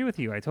totally agree with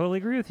you.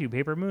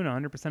 Paper Moon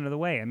 100% of the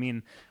way. I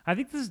mean, I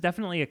think this is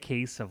definitely a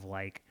case of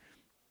like,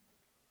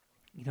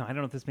 I don't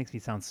know if this makes me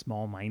sound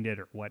small-minded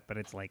or what, but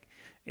it's like,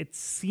 it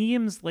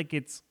seems like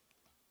it's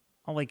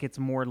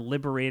more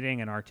liberating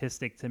and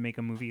artistic to make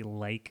a movie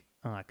like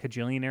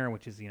Kajillionaire,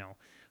 which is,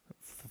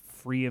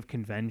 free of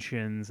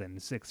conventions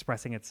and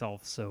expressing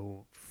itself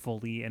so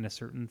fully in a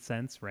certain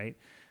sense, right?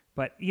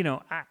 But,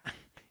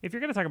 if you're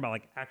going to talk about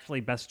like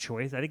actually best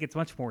choice, I think it's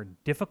much more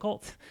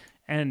difficult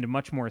and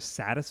much more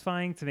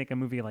satisfying to make a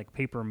movie like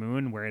Paper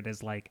Moon, where it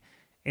is like,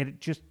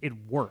 it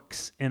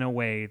works in a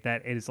way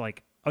that is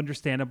like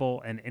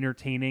understandable and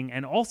entertaining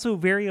and also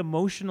very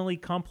emotionally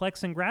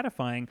complex and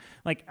gratifying.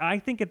 Like, I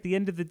think at the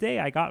end of the day,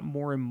 I got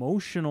more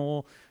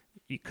emotional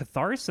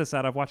catharsis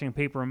out of watching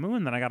Paper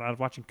Moon than I got out of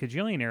watching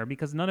Kajillionaire,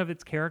 because none of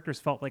its characters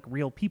felt like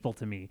real people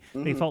to me.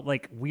 Mm-hmm. They felt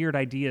like weird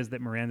ideas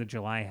that Miranda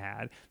July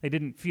had. I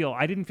didn't feel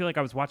like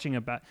I was watching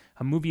about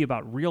a movie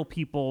about real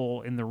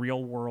people in the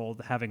real world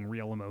having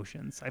real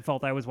emotions. I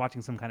felt I was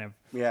watching some kind of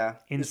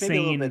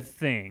insane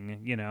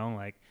thing,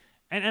 like.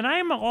 And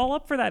I'm all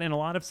up for that in a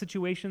lot of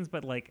situations,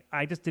 but like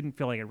I just didn't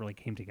feel like it really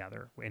came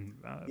together. There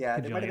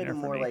might have been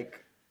more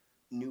like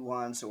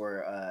nuance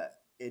or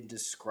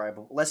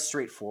indescribable, less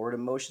straightforward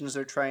emotions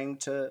they're trying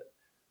to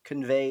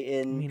convey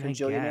in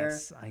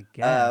Kajillionaire. I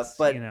guess,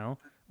 but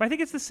I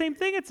think it's the same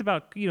thing. It's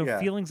about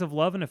feelings of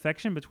love and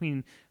affection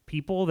between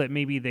people that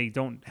maybe they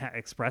don't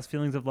express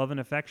feelings of love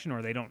and affection,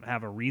 or they don't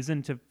have a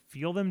reason to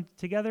feel them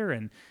together.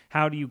 And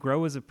how do you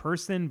grow as a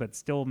person but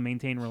still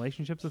maintain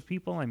relationships with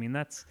people? I mean,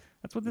 that's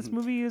what this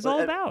movie is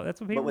all about.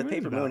 That's what Paper Moon is about. But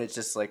with Paper Moon, it's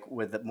just like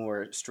with a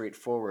more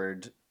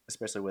straightforward,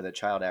 especially with a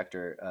child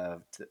actor,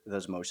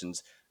 those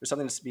emotions. There's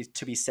something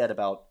to be said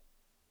about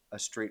a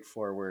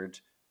straightforward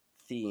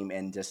theme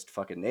and just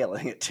fucking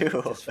nailing it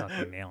too. Just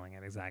fucking nailing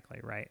it,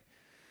 exactly right.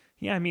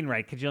 Yeah, I mean,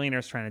 right.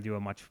 Kajillionaire's trying to do a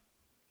much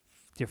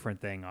different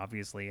thing,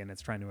 obviously, and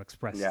it's trying to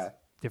express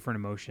different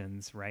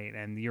emotions, right?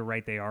 And you're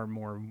right; they are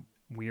more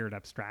weird,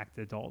 abstract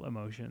adult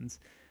emotions.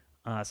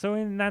 So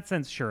in that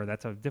sense, sure,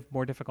 that's a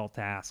more difficult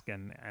task,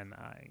 and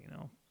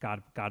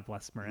God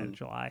bless Miranda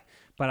July.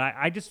 But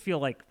I just feel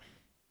like,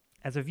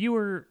 as a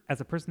viewer,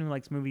 as a person who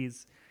likes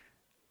movies,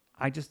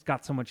 I just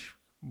got so much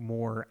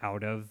more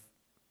out of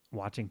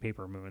watching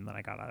Paper Moon than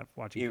I got out of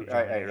watching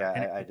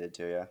Kajillionaire. I did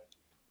too, yeah.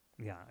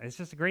 Yeah, it's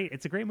a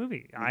great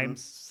movie. Mm-hmm. I'm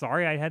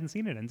sorry I hadn't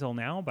seen it until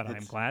now, but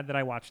I'm glad that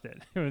I watched it.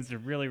 It was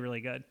really,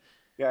 really good.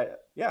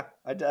 Yeah.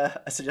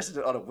 I suggested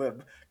it on a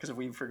whim because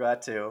we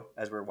forgot to,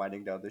 as we're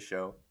winding down the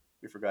show,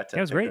 we forgot to.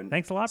 That was great.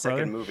 Thanks a lot, brother.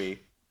 Second movie.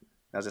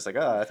 I was just like,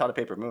 I thought of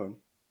Paper Moon.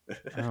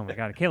 Oh my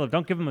God, Caleb!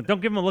 Don't give him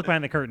a look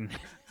behind the curtain.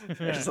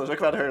 Just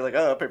look at her like,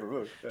 Paper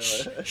Moon.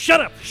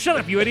 Shut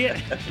up, you idiot!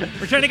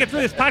 We're trying to get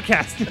through this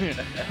podcast.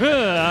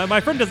 My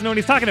friend doesn't know what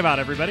he's talking about.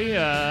 Everybody,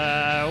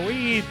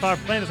 we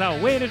planned this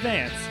out way in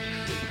advance.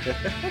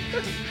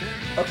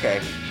 Okay,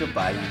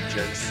 goodbye, you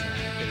jerks.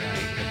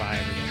 Goodbye,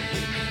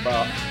 everybody.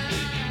 Well.